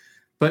 days.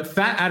 But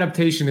fat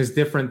adaptation is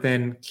different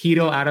than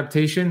keto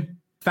adaptation.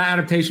 Fat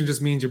adaptation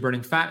just means you're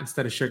burning fat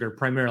instead of sugar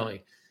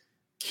primarily.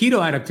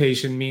 Keto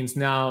adaptation means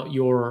now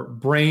your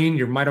brain,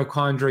 your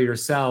mitochondria, your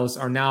cells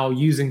are now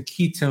using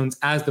ketones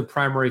as the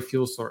primary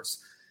fuel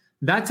source.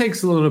 That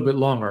takes a little bit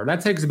longer.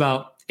 That takes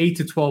about 8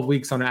 to 12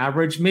 weeks on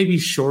average, maybe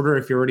shorter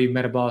if you're already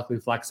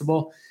metabolically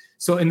flexible.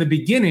 So in the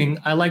beginning,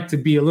 I like to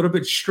be a little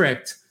bit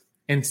strict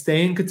and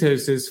stay in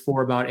ketosis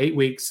for about 8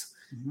 weeks.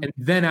 Mm-hmm. And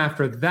then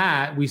after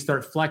that, we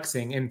start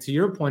flexing. And to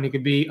your point, it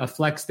could be a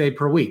flex day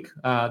per week.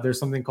 There's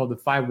something called the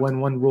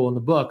 5-1-1 rule in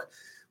the book,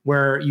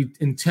 where you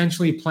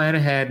intentionally plan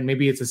ahead.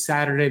 Maybe it's a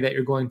Saturday that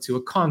you're going to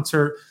a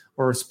concert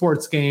or a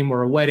sports game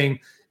or a wedding.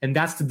 And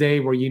that's the day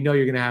where you know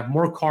you're going to have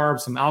more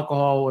carbs, some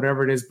alcohol,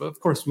 whatever it is. But of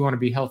course, we want to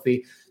be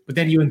healthy. But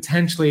then you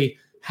intentionally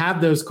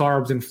have those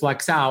carbs and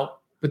flex out.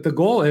 But the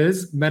goal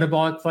is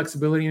metabolic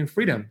flexibility and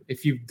freedom.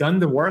 If you've done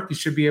the work, you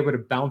should be able to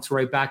bounce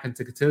right back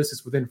into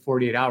ketosis within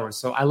 48 hours.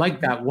 So I like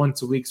that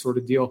once a week sort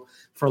of deal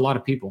for a lot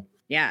of people.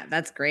 Yeah,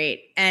 that's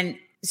great. And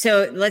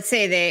so let's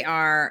say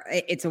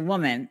it's a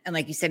woman. And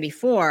like you said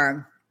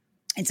before,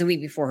 it's a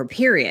week before her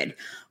period.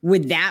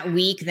 Would that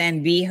week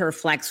then be her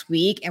flex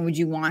week? And would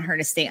you want her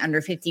to stay under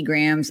 50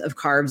 grams of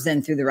carbs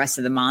then through the rest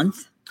of the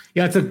month?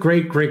 Yeah, it's a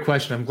great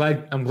question.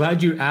 I'm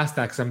glad you asked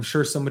that, because I'm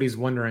sure somebody's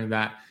wondering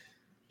that.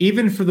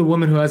 Even for the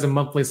woman who has a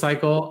monthly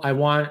cycle, I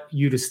want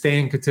you to stay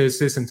in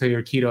ketosis until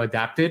you're keto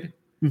adapted.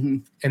 Mm-hmm.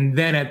 And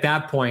then at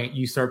that point,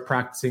 you start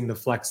practicing the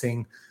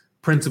flexing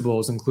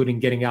principles, including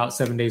getting out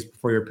 7 days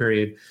before your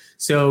period.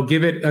 So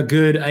give it a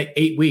good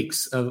 8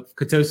 weeks of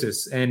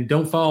ketosis, and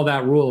don't follow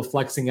that rule of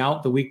flexing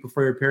out the week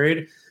before your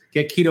period.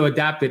 Get keto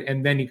adapted,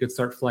 and then you could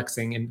start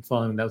flexing and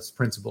following those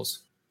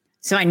principles.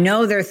 So I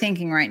know they're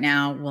thinking right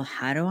now, well,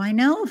 how do I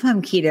know if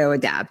I'm keto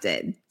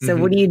adapted? So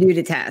what do you do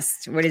to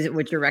test?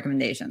 What's your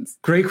recommendations?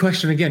 Great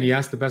question. Again, you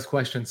asked the best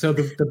question. So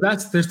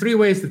there's 3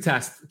 ways to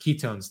test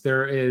ketones.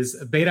 There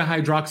is beta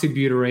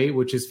hydroxybutyrate,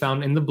 which is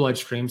found in the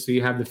bloodstream. So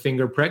you have the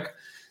finger prick.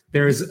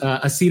 There's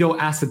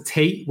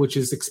acetoacetate, which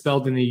is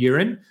expelled in the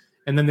urine.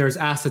 And then there's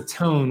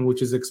acetone,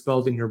 which is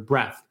expelled in your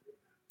breath.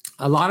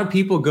 A lot of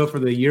people go for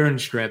the urine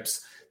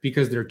strips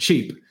because they're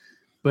cheap,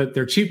 but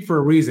they're cheap for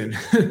a reason.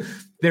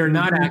 They're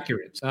not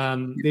accurate.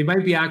 They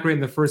might be accurate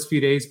in the first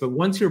few days, but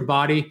once your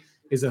body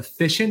is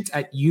efficient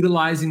at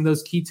utilizing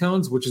those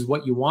ketones, which is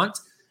what you want,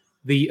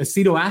 the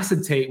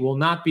acetoacetate will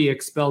not be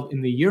expelled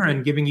in the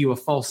urine, giving you a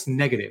false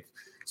negative.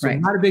 So I'm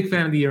not a big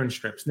fan of the urine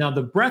strips. Now,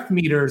 the breath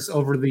meters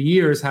over the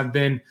years have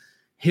been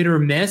hit or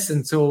miss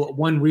until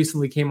one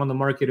recently came on the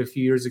market a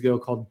few years ago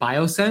called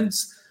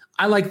Biosense.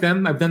 I like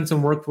them. I've done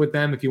some work with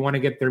them. If you want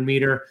to get their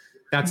meter,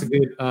 that's a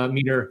good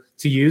meter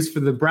to use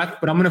for the breath.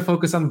 But I'm going to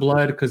focus on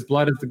blood because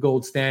blood is the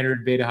gold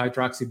standard, beta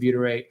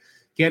hydroxybutyrate.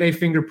 Get a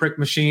finger prick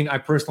machine. I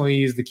personally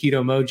use the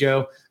Keto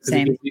Mojo.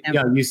 Same.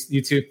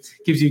 You too.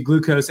 Gives you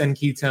glucose and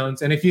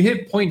ketones. And if you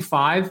hit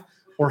 0.5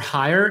 or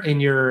higher in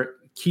your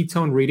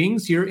ketone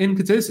readings, you're in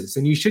ketosis.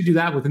 And you should do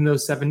that within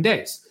those 7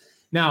 days.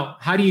 Now,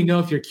 how do you know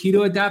if you're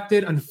keto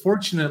adapted?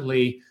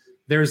 Unfortunately,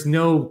 there's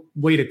no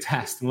way to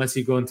test unless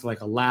you go into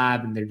like a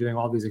lab and they're doing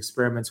all these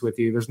experiments with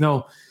you. There's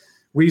no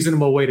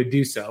reasonable way to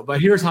do so.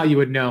 But here's how you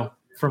would know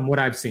from what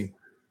I've seen.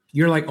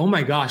 You're like, oh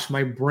my gosh,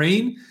 my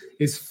brain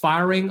is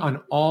firing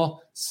on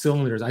all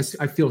cylinders.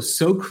 I feel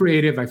so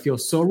creative. I feel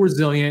so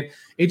resilient.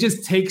 It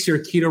just takes your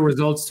keto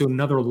results to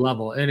another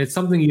level. And it's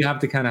something you have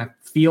to kind of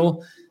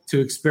feel to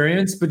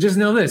experience. But just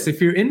know this, if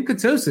you're in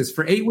ketosis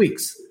for 8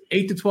 weeks,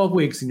 8 to 12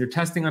 weeks, and you're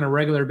testing on a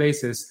regular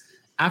basis,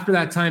 after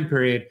that time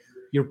period,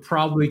 you're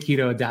probably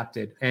keto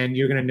adapted and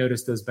you're going to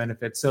notice those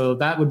benefits. So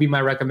that would be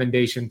my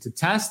recommendation, to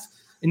test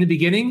in the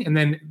beginning and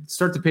then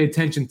start to pay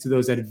attention to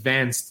those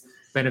advanced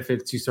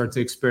benefits you start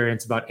to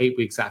experience about 8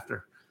 weeks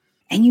after.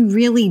 And you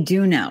really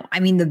do know. I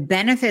mean, the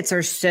benefits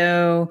are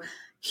so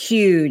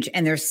huge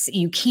and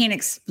you can't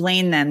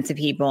explain them to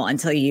people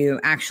until you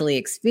actually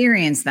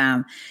experience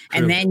them. True.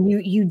 And then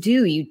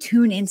you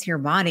tune into your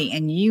body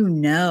and you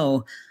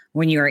know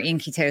when you are in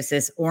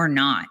ketosis or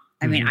not.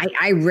 I mean,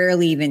 I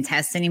rarely even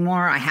test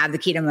anymore. I have the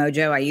Keto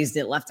Mojo. I used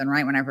it left and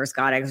right when I first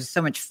got it. It was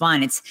so much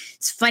fun.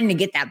 It's fun to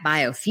get that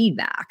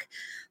biofeedback.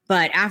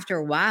 But after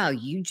a while,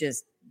 you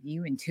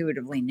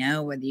intuitively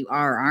know whether you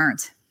are or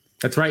aren't.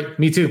 That's right.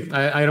 Me too.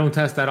 I don't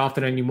test that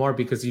often anymore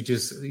because you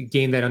just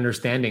gain that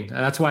understanding.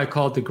 That's why I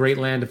call it the great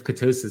land of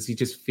ketosis. You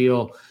just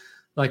feel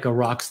like a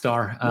rock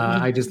star.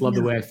 I just love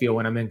the way I feel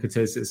when I'm in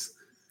ketosis.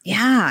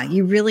 Yeah,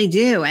 you really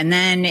do. And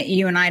then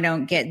you and I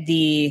don't get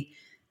the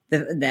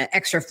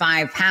extra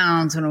 5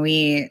 pounds when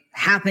we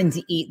happen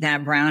to eat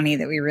that brownie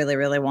that we really,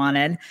 really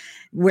wanted.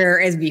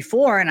 Whereas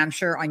before, and I'm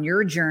sure on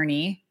your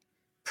journey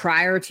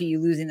prior to you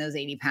losing those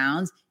 80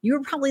 pounds, you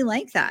were probably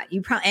like that.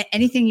 You probably,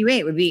 anything you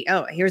ate would be,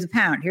 oh, here's a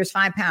pound, here's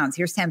 5 pounds,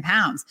 here's 10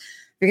 pounds,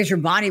 because your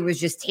body was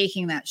just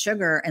taking that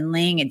sugar and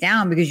laying it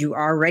down because you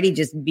already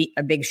just be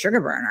a big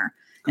sugar burner.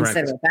 Correct.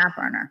 Instead of a fat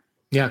burner.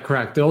 Yeah,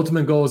 correct. The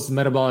ultimate goal is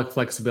metabolic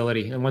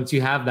flexibility. And once you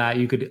have that,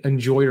 you could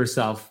enjoy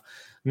yourself.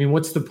 I mean,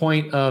 what's the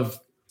point of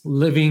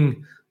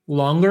living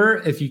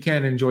longer if you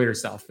can't enjoy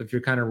yourself, if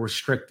you're kind of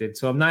restricted?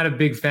 So I'm not a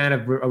big fan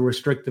of a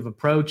restrictive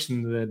approach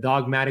and the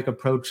dogmatic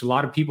approach a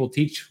lot of people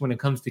teach when it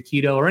comes to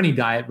keto or any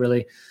diet,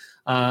 really.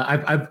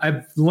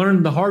 I've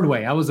learned the hard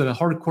way. I was a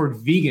hardcore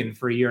vegan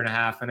for 1.5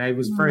 years, and I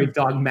was very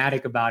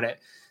dogmatic about it.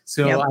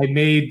 So I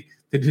made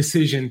the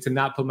decision to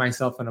not put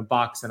myself in a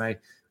box, and I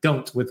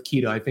don't with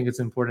keto. I think it's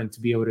important to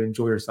be able to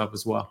enjoy yourself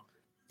as well.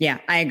 Yeah,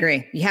 I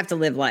agree. You have to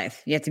live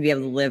life. You have to be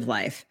able to live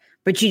life.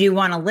 but you do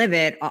want to live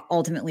it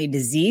ultimately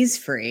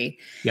disease-free.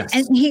 Yes.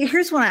 And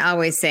here's what I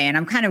always say, and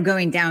I'm kind of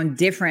going down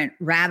different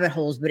rabbit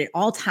holes, but it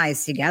all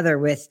ties together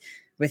with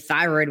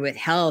thyroid, with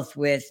health,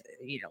 with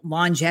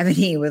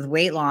longevity, with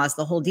weight loss,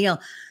 the whole deal.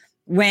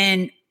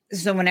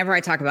 Whenever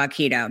I talk about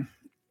keto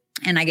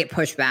and I get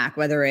pushback,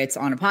 whether it's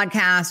on a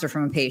podcast or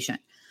from a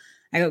patient,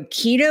 I go,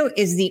 keto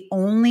is the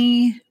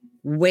only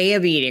way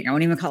of eating. I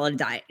won't even call it a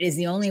diet. It is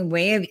the only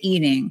way of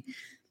eating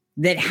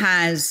that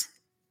has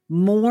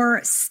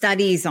more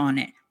studies on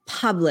it,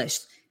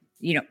 published,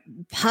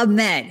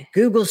 PubMed,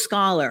 Google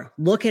Scholar,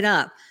 look it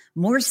up.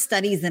 More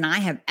studies than I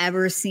have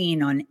ever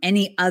seen on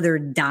any other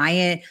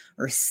diet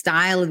or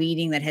style of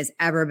eating that has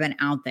ever been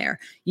out there.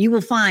 You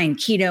will find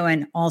keto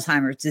and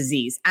Alzheimer's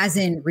disease, as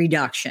in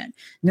reduction,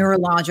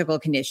 neurological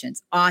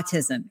conditions,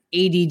 autism,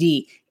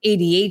 ADD,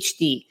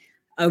 ADHD,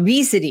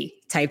 obesity,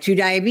 type 2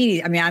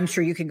 diabetes. I mean, I'm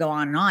sure you could go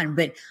on,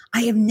 but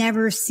I have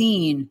never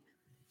seen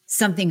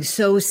something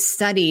so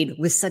studied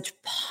with such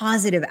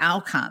positive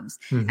outcomes.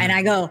 Mm-hmm. And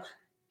I go,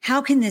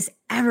 how can this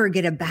ever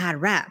get a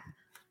bad rep?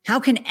 How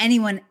can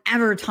anyone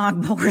ever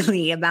talk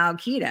poorly about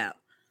keto?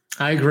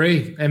 I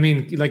agree. I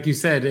mean, like you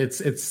said,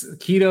 it's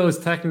keto is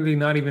technically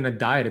not even a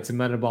diet. It's a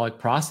metabolic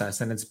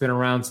process, and it's been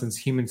around since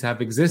humans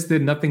have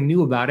existed. Nothing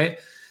new about it.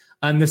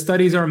 And the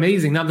studies are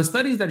amazing. Now, the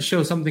studies that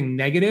show something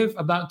negative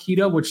about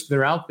keto, which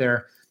they're out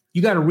there,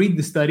 you got to read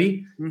the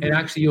study, and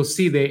actually you'll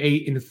see they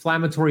ate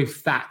inflammatory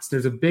fats.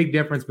 There's a big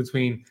difference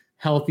between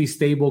healthy,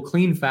 stable,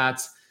 clean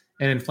fats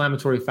and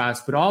inflammatory fats.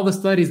 But all the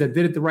studies that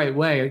did it the right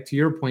way, to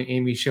your point,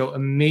 Amy, show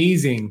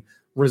amazing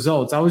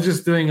results. I was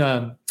just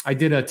I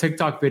did a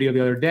TikTok video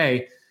the other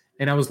day,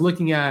 and I was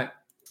looking at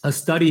a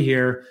study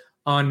here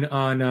on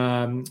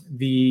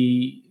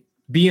the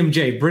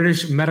BMJ,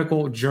 British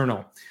Medical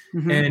Journal.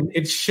 And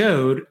it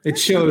showed,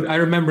 I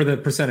remember the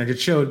percentage,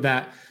 it showed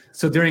that,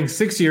 so during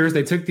 6 years,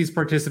 they took these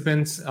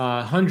participants,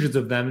 hundreds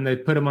of them, and they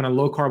put them on a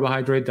low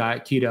carbohydrate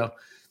diet, keto.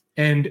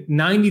 And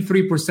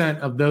 93%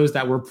 of those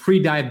that were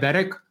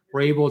pre-diabetic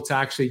were able to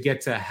actually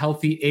get to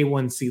healthy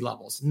A1C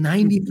levels,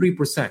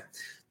 93%.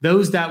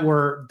 Those that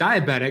were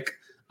diabetic,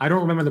 I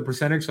don't remember the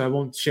percentage, so I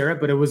won't share it,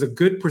 but it was a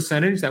good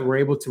percentage that were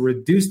able to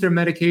reduce their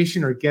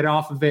medication or get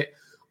off of it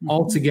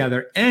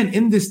altogether. And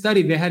in this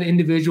study, they had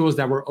individuals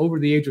that were over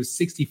the age of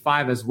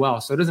 65 as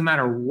well. So it doesn't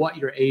matter what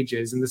your age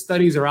is. And the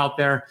studies are out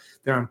there.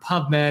 They're on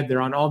PubMed.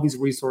 They're on all these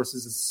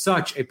resources. It's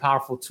such a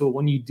powerful tool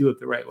when you do it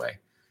the right way.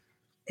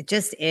 It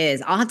just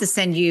is. I'll have to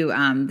send you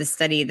the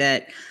study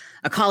that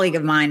a colleague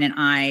of mine and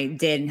I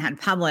did and had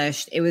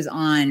published. It was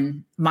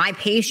on my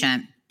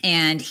patient,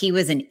 and he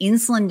was an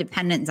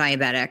insulin-dependent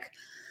diabetic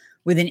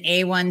with an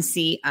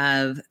A1C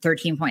of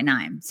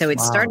 13.9. So it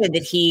started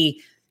that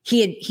he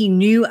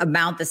knew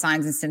about the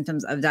signs and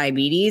symptoms of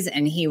diabetes,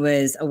 and he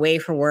was away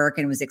for work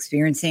and was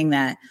experiencing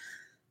that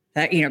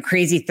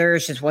crazy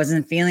thirst, just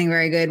wasn't feeling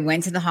very good,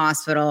 went to the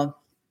hospital.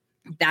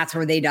 That's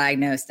where they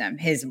diagnosed him.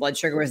 His blood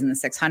sugar was in the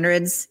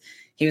 600s.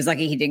 He was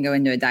lucky he didn't go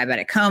into a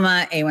diabetic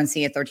coma,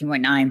 A1C at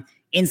 13.9,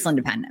 insulin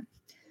dependent.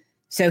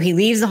 So he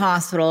leaves the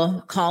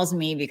hospital, calls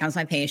me, becomes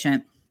my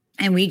patient,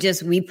 and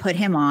we put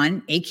him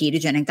on a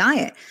ketogenic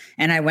diet.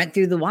 And I went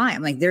through the why.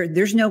 I'm like,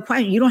 there's no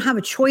question. You don't have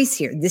a choice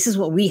here. This is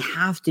what we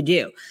have to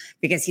do.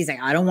 Because he's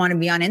like, I don't want to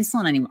be on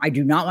insulin anymore. I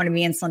do not want to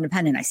be insulin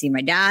dependent. I see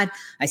my dad.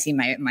 I see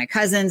my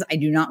cousins. I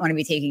do not want to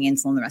be taking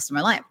insulin the rest of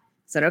my life. I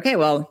said, okay,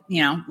 well,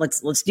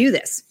 let's do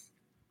this.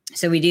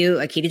 So we do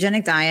a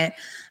ketogenic diet.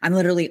 I'm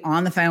literally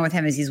on the phone with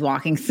him as he's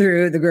walking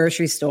through the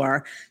grocery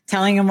store,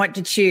 telling him what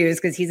to choose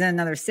because he's in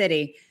another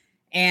city.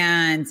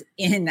 And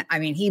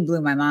he blew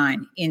my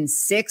mind. In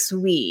 6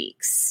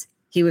 weeks,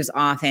 he was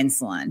off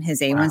insulin. His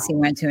A1C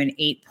went to an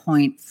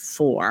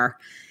 8.4.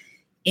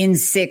 In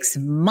 6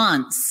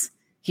 months,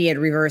 he had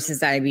reversed his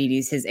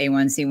diabetes. His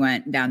A1C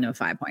went down to a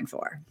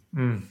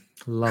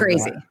 5.4.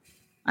 Crazy. That.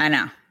 I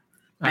know.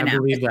 I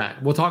believe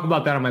that. We'll talk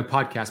about that on my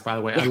podcast, by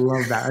the way. I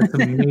love that. It's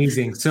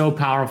amazing. So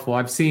powerful.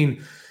 I've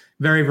seen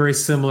very, very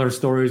similar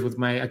stories with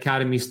my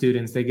academy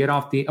students. They get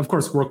off of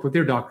course, work with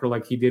your doctor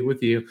like he did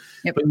with you,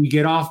 but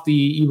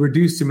you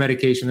reduce your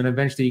medication and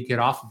eventually you get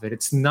off of it.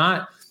 It's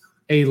not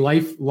a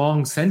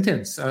lifelong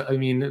sentence. I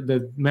mean,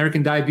 the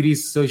American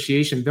Diabetes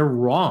Association, they're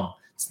wrong.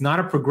 It's not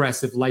a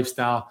progressive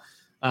lifestyle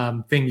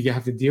thing you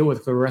have to deal with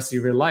for the rest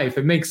of your life.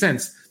 It makes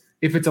sense.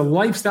 If it's a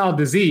lifestyle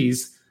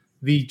disease,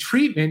 the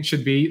treatment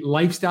should be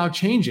lifestyle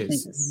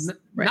changes,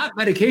 not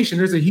medication.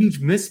 There's a huge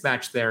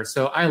mismatch there.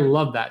 So I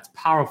love that. It's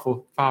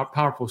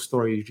powerful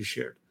story you just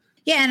shared.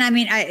 Yeah. And I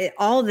mean,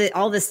 all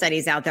the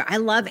studies out there, I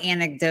love not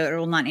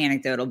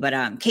anecdotal,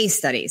 but case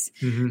studies,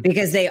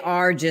 because they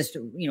are just,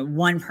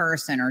 one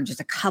person or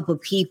just a couple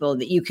of people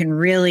that you can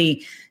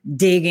really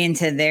dig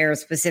into their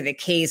specific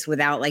case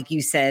without, like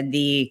you said,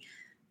 the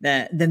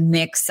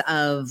mix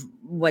of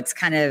what's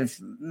kind of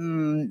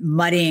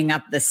muddying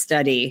up the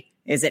study.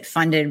 Is it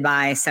funded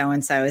by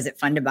so-and-so? Is it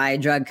funded by a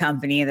drug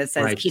company that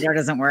says keto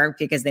doesn't work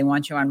because they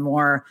want you on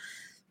more,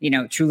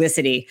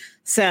 Trulicity?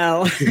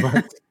 So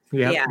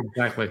yeah,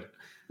 exactly.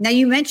 Now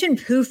you mentioned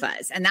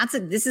PUFAs, and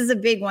this is a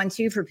big one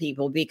too for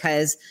people,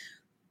 because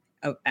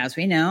as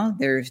we know,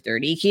 there's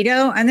dirty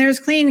keto and there's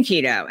clean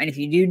keto. And if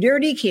you do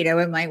dirty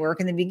keto, it might work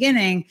in the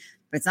beginning,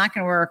 but it's not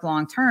going to work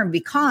long term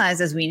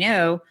because, as we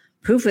know,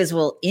 PUFAs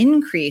will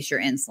increase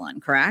your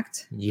insulin,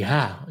 correct?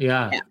 Yeah.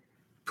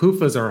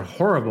 PUFAs are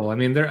horrible. I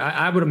mean,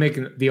 I would make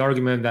the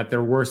argument that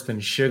they're worse than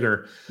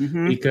sugar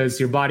because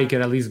your body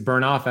can at least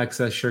burn off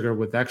excess sugar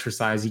with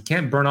exercise. You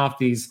can't burn off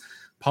these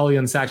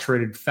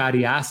polyunsaturated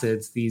fatty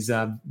acids, these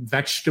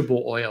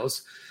vegetable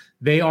oils.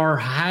 They are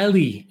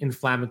highly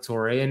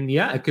inflammatory. And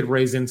yeah, it could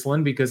raise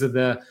insulin because of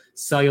the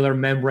cellular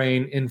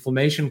membrane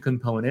inflammation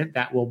component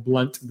that will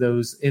blunt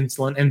those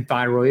insulin and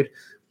thyroid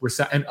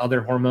and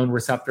other hormone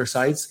receptor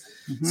sites.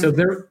 So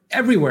they're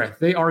everywhere.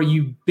 They are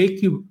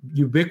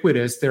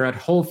ubiquitous. They're at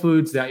Whole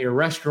Foods, they're at your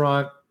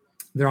restaurant.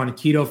 They're on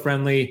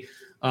keto-friendly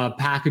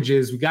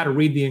packages. We got to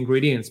read the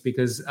ingredients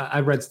because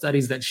I've read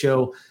studies that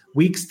show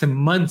weeks to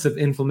months of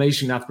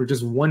inflammation after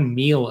just one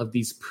meal of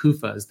these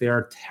PUFAs. They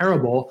are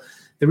terrible.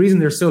 The reason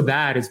they're so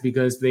bad is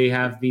because they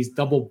have these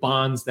double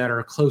bonds that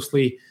are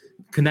closely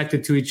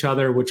connected to each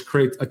other, which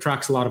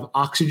attracts a lot of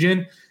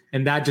oxygen.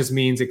 And that just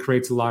means it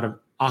creates a lot of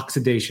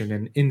oxidation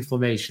and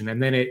inflammation.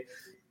 And then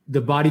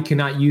the body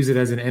cannot use it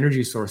as an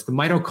energy source. The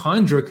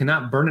mitochondria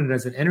cannot burn it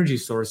as an energy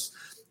source.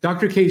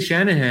 Dr. Kate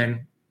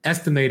Shanahan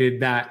estimated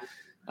that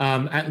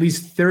at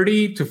least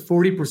 30 to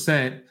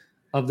 40%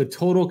 of the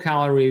total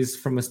calories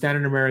from a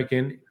standard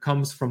American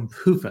comes from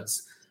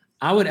PUFAs.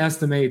 I would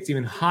estimate it's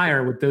even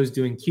higher with those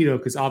doing keto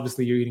because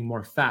obviously you're eating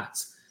more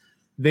fats.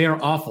 They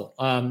are awful.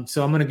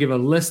 So I'm going to give a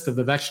list of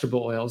the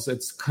vegetable oils.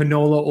 It's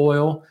canola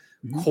oil,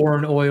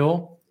 corn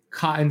oil,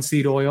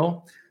 cottonseed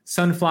oil,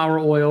 sunflower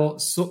oil,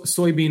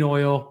 soybean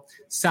oil,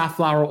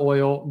 safflower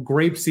oil,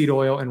 grapeseed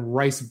oil, and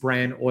rice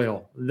bran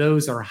oil.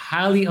 Those are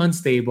highly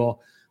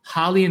unstable,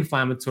 highly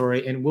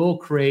inflammatory, and will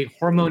create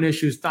hormone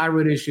issues,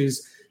 thyroid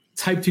issues,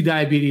 type 2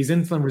 diabetes,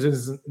 insulin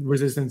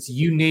resistance,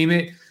 you name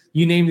it.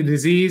 You name the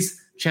disease,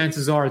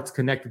 chances are it's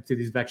connected to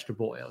these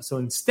vegetable oils. So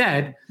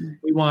instead,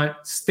 we want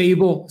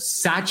stable,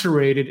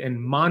 saturated, and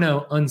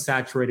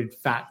monounsaturated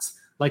fats,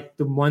 like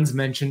the ones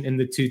mentioned in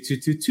the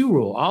 2-2-2-2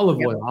 rule, olive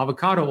oil,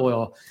 avocado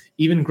oil,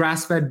 even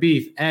grass-fed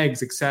beef,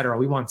 eggs, etc.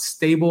 We want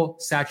stable,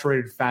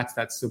 saturated fats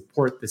that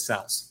support the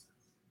cells.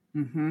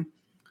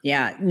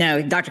 Yeah,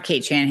 no, Dr.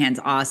 Kate Shanahan's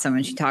awesome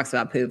when she talks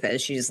about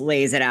PUFAs. She just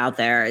lays it out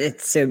there.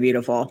 It's so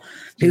beautiful.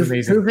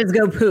 PUFAs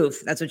go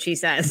poof. That's what she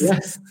says.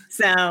 Yes.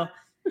 So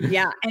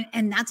yeah.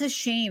 And that's a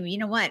shame. You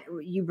know what?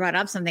 You brought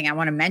up something I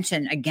want to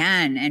mention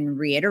again and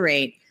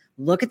reiterate.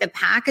 Look at the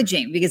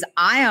packaging, because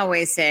I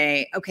always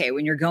say, okay,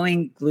 when you're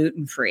going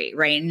gluten-free,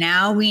 right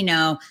now we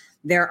know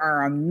there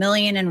are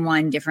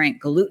 1,000,001 different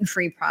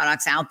gluten-free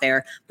products out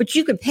there, but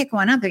you could pick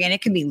one up. Again,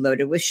 it could be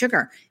loaded with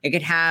sugar. It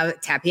could have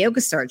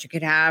tapioca starch. It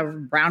could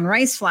have brown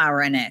rice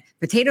flour in it,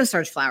 potato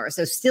starch flour.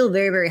 So still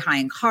very, very high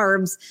in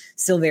carbs,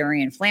 still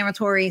very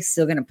inflammatory,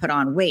 still going to put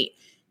on weight.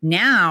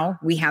 Now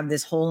we have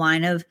this whole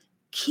line of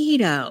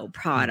keto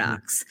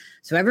products.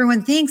 So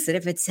everyone thinks that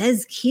if it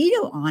says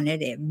keto on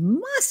it, it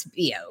must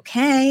be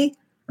okay,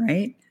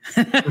 right?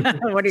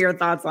 What are your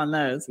thoughts on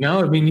those?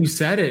 No, I mean, you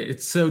said it.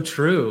 It's so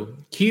true.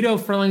 Keto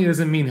friendly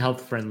doesn't mean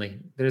health friendly.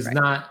 It's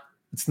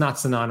not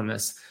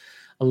synonymous.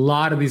 A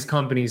lot of these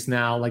companies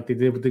now, like they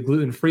did with the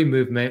gluten-free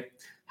movement,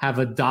 have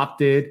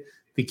adopted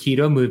the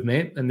keto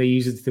movement, and they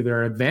use it to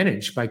their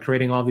advantage by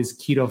creating all these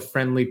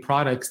keto-friendly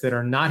products that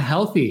are not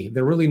healthy.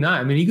 They're really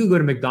not. I mean, you could go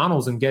to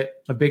McDonald's and get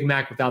a Big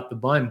Mac without the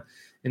bun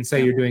and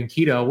say you're doing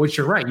keto, which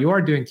you're right. You are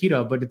doing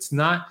keto, but it's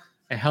not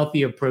a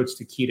healthy approach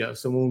to keto.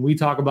 So when we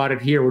talk about it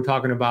here, we're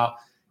talking about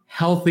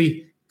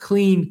healthy,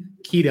 clean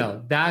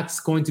keto. That's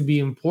going to be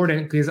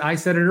important because I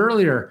said it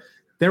earlier.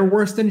 They're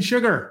worse than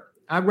sugar.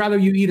 I'd rather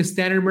you eat a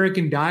standard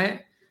American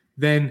diet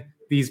than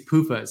these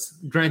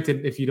PUFAs.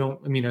 Granted, if you don't,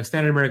 I mean, a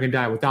standard American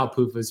diet without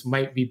PUFAs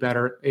might be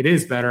better. It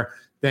is better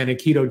than a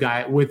keto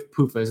diet with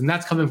PUFAs. And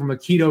that's coming from a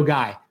keto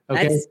guy.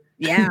 Okay.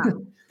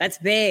 That's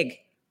big.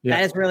 Yeah.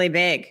 That is really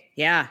big.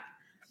 Yeah.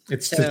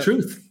 It's the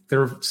truth.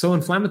 They're so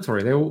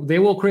inflammatory. They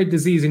will create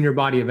disease in your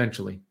body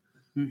eventually.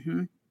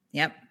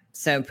 Yep.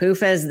 So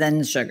PUFAs,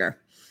 then sugar.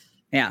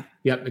 Yeah.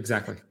 Yep,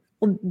 exactly.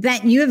 Well,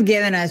 Ben, you have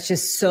given us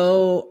just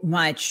so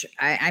much,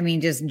 I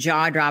mean, just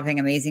jaw-dropping,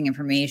 amazing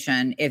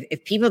information.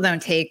 If people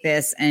don't take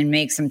this and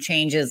make some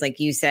changes, like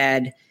you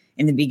said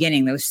in the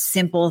beginning, those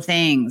simple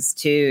things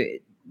to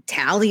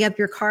tally up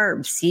your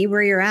carbs, see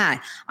where you're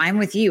at. I'm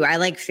with you. I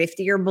like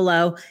 50 or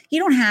below. You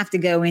don't have to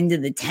go into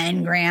the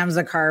 10 grams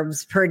of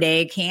carbs per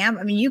day camp.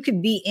 I mean, you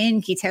could be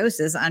in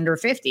ketosis under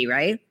 50,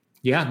 right?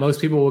 Yeah,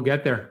 most people will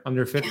get there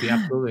under 50. Yeah.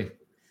 Absolutely.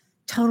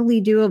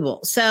 Totally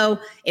doable. So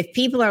if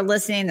people are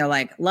listening, they're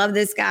like, love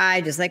this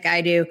guy, just like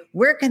I do.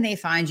 Where can they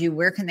find you?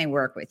 Where can they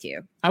work with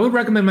you? I would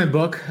recommend my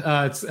book.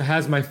 It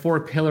has my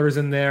 4 pillars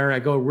in there. I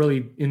go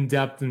really in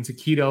depth into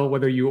keto,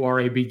 whether you are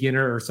a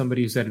beginner or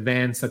somebody who's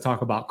advanced. I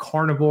talk about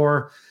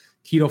carnivore,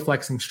 keto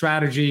flexing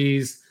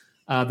strategies.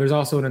 There's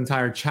also an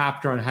entire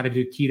chapter on how to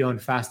do keto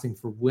and fasting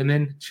for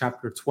women,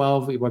 chapter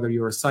 12, whether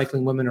you're a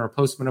cycling woman or a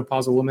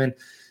postmenopausal woman.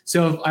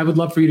 So I would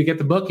love for you to get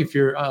the book. If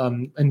you're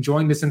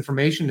enjoying this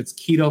information, it's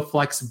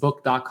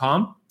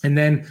ketoflexbook.com. And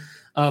then,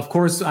 of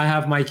course, I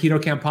have my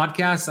Keto Camp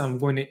podcast. I'm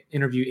going to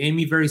interview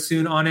Amy very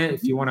soon on it.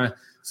 If you want to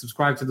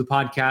subscribe to the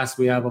podcast,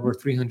 we have over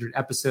 300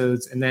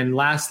 episodes. And then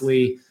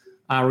lastly,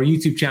 our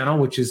YouTube channel,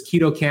 which is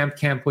Keto Camp,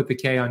 Camp with the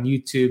K on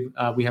YouTube.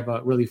 We have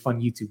a really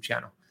fun YouTube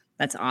channel.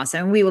 That's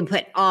awesome. We will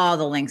put all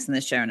the links in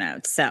the show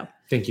notes. So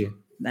thank you.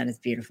 That is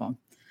beautiful.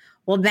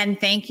 Well, Ben,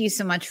 thank you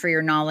so much for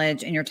your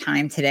knowledge and your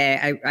time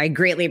today. I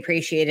greatly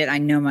appreciate it. I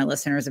know my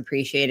listeners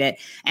appreciate it.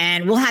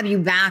 And we'll have you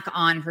back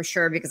on for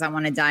sure, because I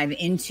want to dive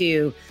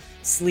into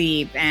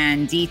sleep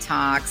and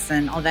detox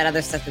and all that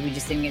other stuff that we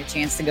just didn't get a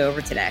chance to go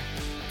over today.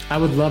 I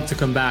would love to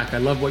come back. I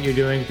love what you're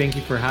doing. Thank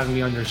you for having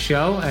me on your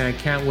show. And I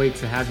can't wait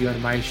to have you on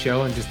my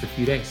show in just a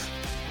few days.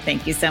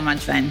 Thank you so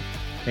much, Ben.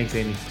 Thanks,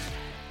 Amy.